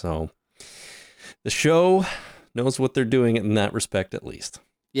 So the show knows what they're doing in that respect, at least.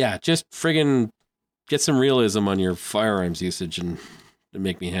 Yeah, just friggin' get some realism on your firearms usage and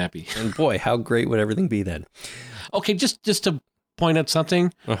make me happy. And boy, how great would everything be then? Okay, just to point out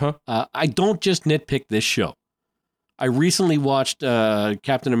something, I don't just nitpick this show. I recently watched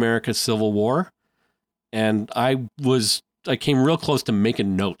Captain America: Civil War. And I came real close to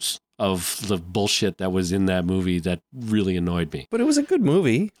making notes of the bullshit that was in that movie that really annoyed me. But it was a good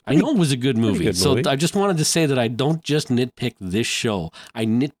movie. I know it was a good movie. So I just wanted to say that I don't just nitpick this show. I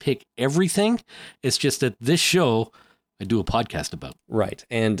nitpick everything. It's just that this show I do a podcast about. Right.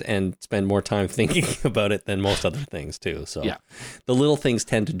 And spend more time thinking about it than most other things too. So yeah. The little things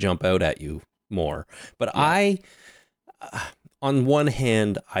tend to jump out at you more. But yeah. On one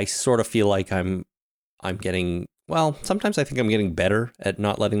hand, I sort of feel like I'm getting, well, sometimes I think I'm getting better at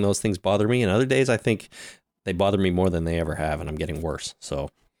not letting those things bother me. And other days I think they bother me more than they ever have and I'm getting worse.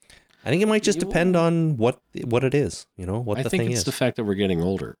 So I think it might just depend on what it is, what the thing is. I think it's the fact that we're getting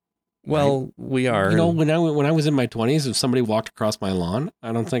older. Well, right? We are. When I was in my 20s, if somebody walked across my lawn,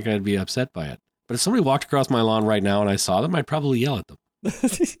 I don't think I'd be upset by it. But if somebody walked across my lawn right now and I saw them, I'd probably yell at them.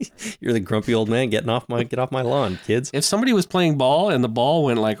 You're the grumpy old man. Get off my lawn, kids. If somebody was playing ball and the ball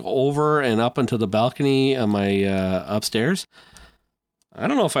went like over and up into the balcony of my upstairs, I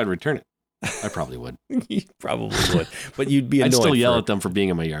don't know if I'd return it. I probably would. You probably would, but you'd be annoyed. I'd still yell at them for being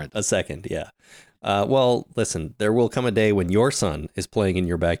in my yard. A second, yeah. Well, listen, there will come a day when your son is playing in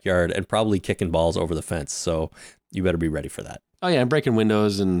your backyard and probably kicking balls over the fence. So you better be ready for that. Oh yeah, I'm breaking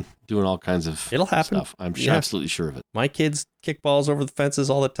windows and doing all kinds of It'll happen. stuff. I'm absolutely sure of it. My kids kick balls over the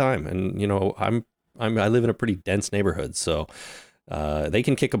fences all the time, and I live in a pretty dense neighborhood, so they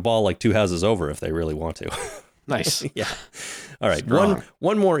can kick a ball like two houses over if they really want to. Nice. Yeah. All right. Strong.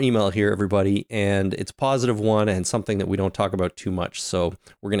 One more email here, everybody, and it's a positive one and something that we don't talk about too much, so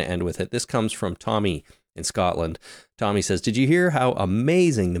we're going to end with it. This comes from Tommy in Scotland. Tommy says, "Did you hear how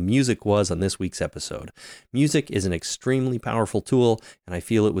amazing the music was on this week's episode? Music is an extremely powerful tool, and I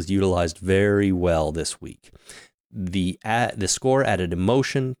feel it was utilized very well this week. The score added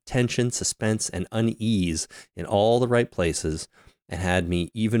emotion, tension, suspense, and unease in all the right places, and had me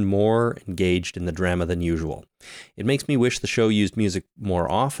even more engaged in the drama than usual. It makes me wish the show used music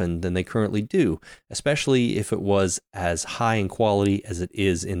more often than they currently do, especially if it was as high in quality as it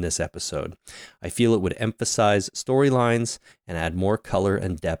is in this episode. I feel it would emphasize storylines and add more color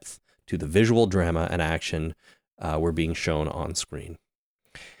and depth to the visual drama and action we're being shown on screen."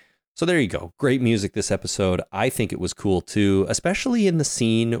 So there you go. Great music this episode. I think it was cool too, especially in the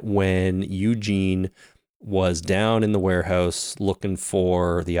scene when Eugene was down in the warehouse looking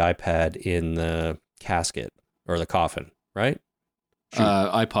for the iPad in the casket or the coffin, right?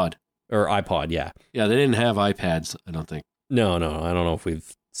 iPod. Or iPod, yeah. Yeah, they didn't have iPads, I don't think. No, I don't know if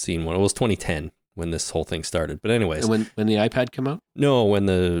we've seen one. It was 2010 when this whole thing started. But anyways. And when the iPad come out? No, when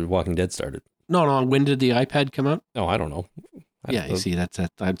The Walking Dead started. No, when did the iPad come out? Oh, I don't know. You see, that's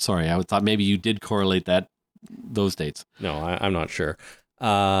it. I'm sorry. I thought maybe you did correlate those dates. No, I'm not sure.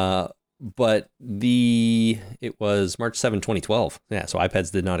 But it was March 7, 2012. Yeah, so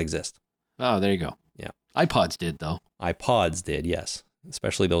iPads did not exist. Oh, there you go. Yeah. iPods did, though. iPods did, yes.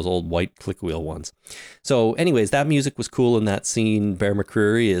 Especially those old white click wheel ones. So anyways, that music was cool in that scene. Bear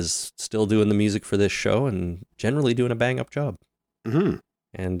McCreary is still doing the music for this show and generally doing a bang-up job. Mm-hmm.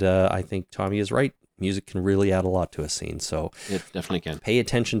 And I think Tommy is right. Music can really add a lot to a scene. So it definitely can. Pay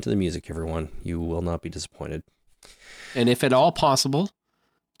attention to the music, everyone. You will not be disappointed. And if at all possible,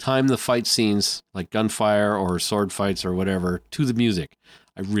 time the fight scenes like gunfire or sword fights or whatever to the music.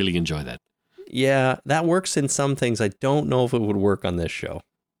 I I really enjoy that. Yeah, that works in some things. I don't know if it would work on this show.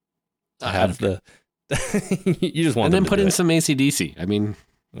 To have the you just want and them then to put do in it. some AC/DC. I mean,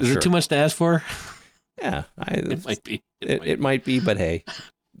 is Sure. it too much to ask for? Yeah, It might be. It might be, but hey,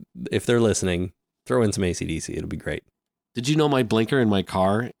 if they're listening, throw in some AC/DC. It'll be great. Did you know my blinker in my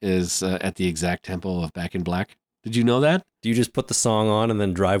car is at the exact tempo of Back in Black? Did you know that? Do you just put the song on and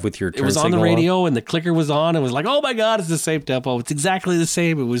then drive with your turn It was on the signal radio and the clicker was on. It was like, oh my God, it's the same tempo. It's exactly the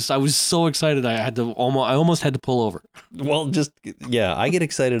same. I was so excited. I almost had to pull over. Well, I get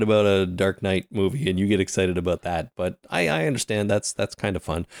excited about a Dark Knight movie and you get excited about that, but I understand that's kind of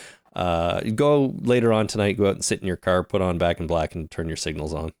fun. Go later on tonight, go out and sit in your car, put on Back in Black and turn your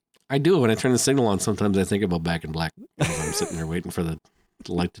signals on. I do. When I turn the signal on, sometimes I think about Back in Black because I'm sitting there waiting for the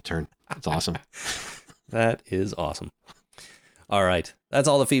light to turn. It's awesome. That is awesome. All right. That's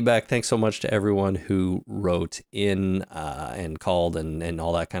all the feedback. Thanks so much to everyone who wrote in and called and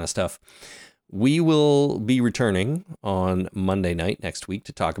all that kind of stuff. We will be returning on Monday night next week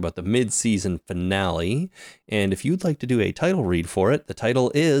to talk about the mid-season finale. And if you'd like to do a title read for it, the title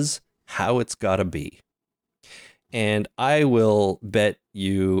is How It's Gotta Be. And I will bet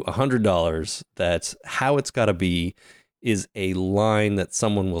you $100 that How It's Gotta Be is a line that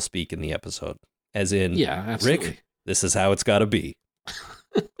someone will speak in the episode. As in, yeah, absolutely. Rick, this is how it's got to be.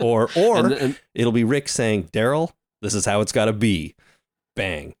 Or and it'll be Rick saying, Daryl, this is how it's got to be.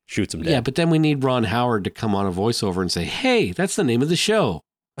 Bang, shoots him dead. Yeah, but then we need Ron Howard to come on a voiceover and say, hey, that's the name of the show.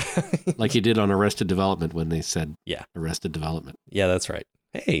 Like he did on Arrested Development when they said Arrested Development. Yeah, that's right.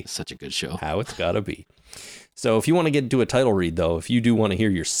 Hey, it's such a good show. How it's got to be. So if you want to get into a title read, though, if you do want to hear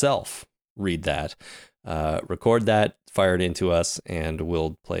yourself read that, record that, fire it into us, and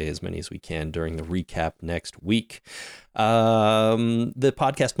we'll play as many as we can during the recap next week. The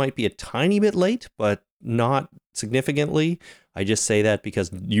podcast might be a tiny bit late, but not significantly. I just say that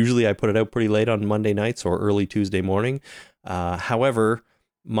because usually I put it out pretty late on Monday nights or early Tuesday morning. However,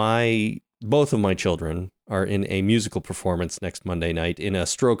 both of my children are in a musical performance next Monday night in a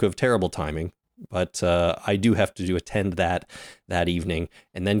stroke of terrible timing, but I do have to attend that evening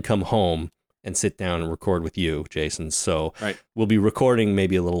and then come home and sit down and record with you, Jason. So We'll be recording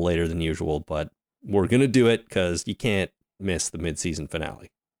maybe a little later than usual, but we're going to do it because you can't miss the mid-season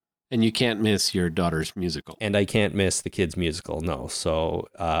finale. And you can't miss your daughter's musical. And I can't miss the kids' musical, no. So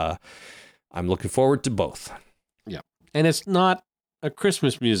I'm looking forward to both. Yeah. And it's not a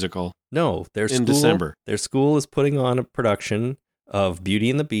Christmas musical. No, in December. Their school is putting on a production of Beauty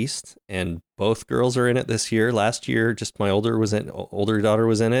and the Beast, and both girls are in it this year. Last year, just my older daughter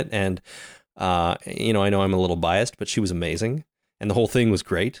was in it, and I know I'm a little biased, but she was amazing, and the whole thing was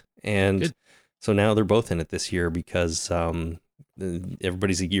great. And Good. So now they're both in it this year because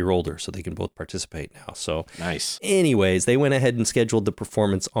everybody's a year older, so they can both participate now. So nice. Anyways, they went ahead and scheduled the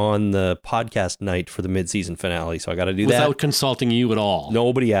performance on the podcast night for the mid-season finale. So I got to do that without consulting you at all.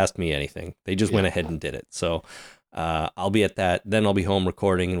 Nobody asked me anything. They just went ahead and did it. So I'll be at that. Then I'll be home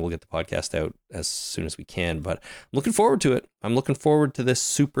recording, and we'll get the podcast out as soon as we can. But I'm looking forward to it. I'm looking forward to this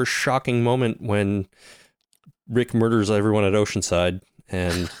super shocking moment when Rick murders everyone at Oceanside,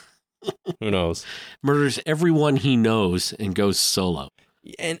 and who knows? Murders everyone he knows and goes solo.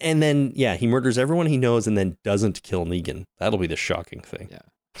 And then, he murders everyone he knows and then doesn't kill Negan. That'll be the shocking thing. Yeah.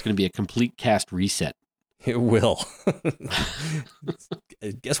 It's going to be a complete cast reset. It will.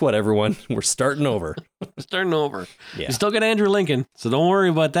 Guess what, everyone? We're starting over. Yeah. You still got Andrew Lincoln, so don't worry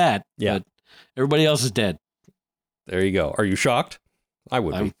about that. Yeah. But everybody else is dead. There you go. Are you shocked? I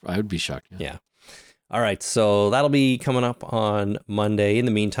would be. I would be shocked. Yeah. All right, so that'll be coming up on Monday. In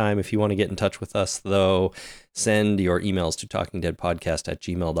the meantime, if you want to get in touch with us, though, send your emails to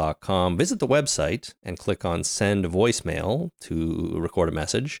talkingdeadpodcast@gmail.com. Visit the website and click on Send Voicemail to record a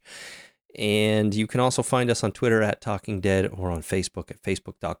message. And you can also find us on Twitter at Talking Dead or on Facebook at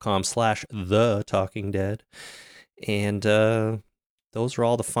facebook.com/TheTalkingDead. And those are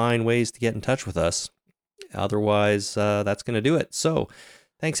all the fine ways to get in touch with us. Otherwise, that's going to do it. So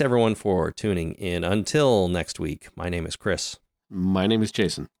thanks, everyone, for tuning in. Until next week, my name is Chris. My name is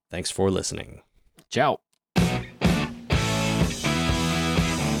Jason. Thanks for listening. Ciao.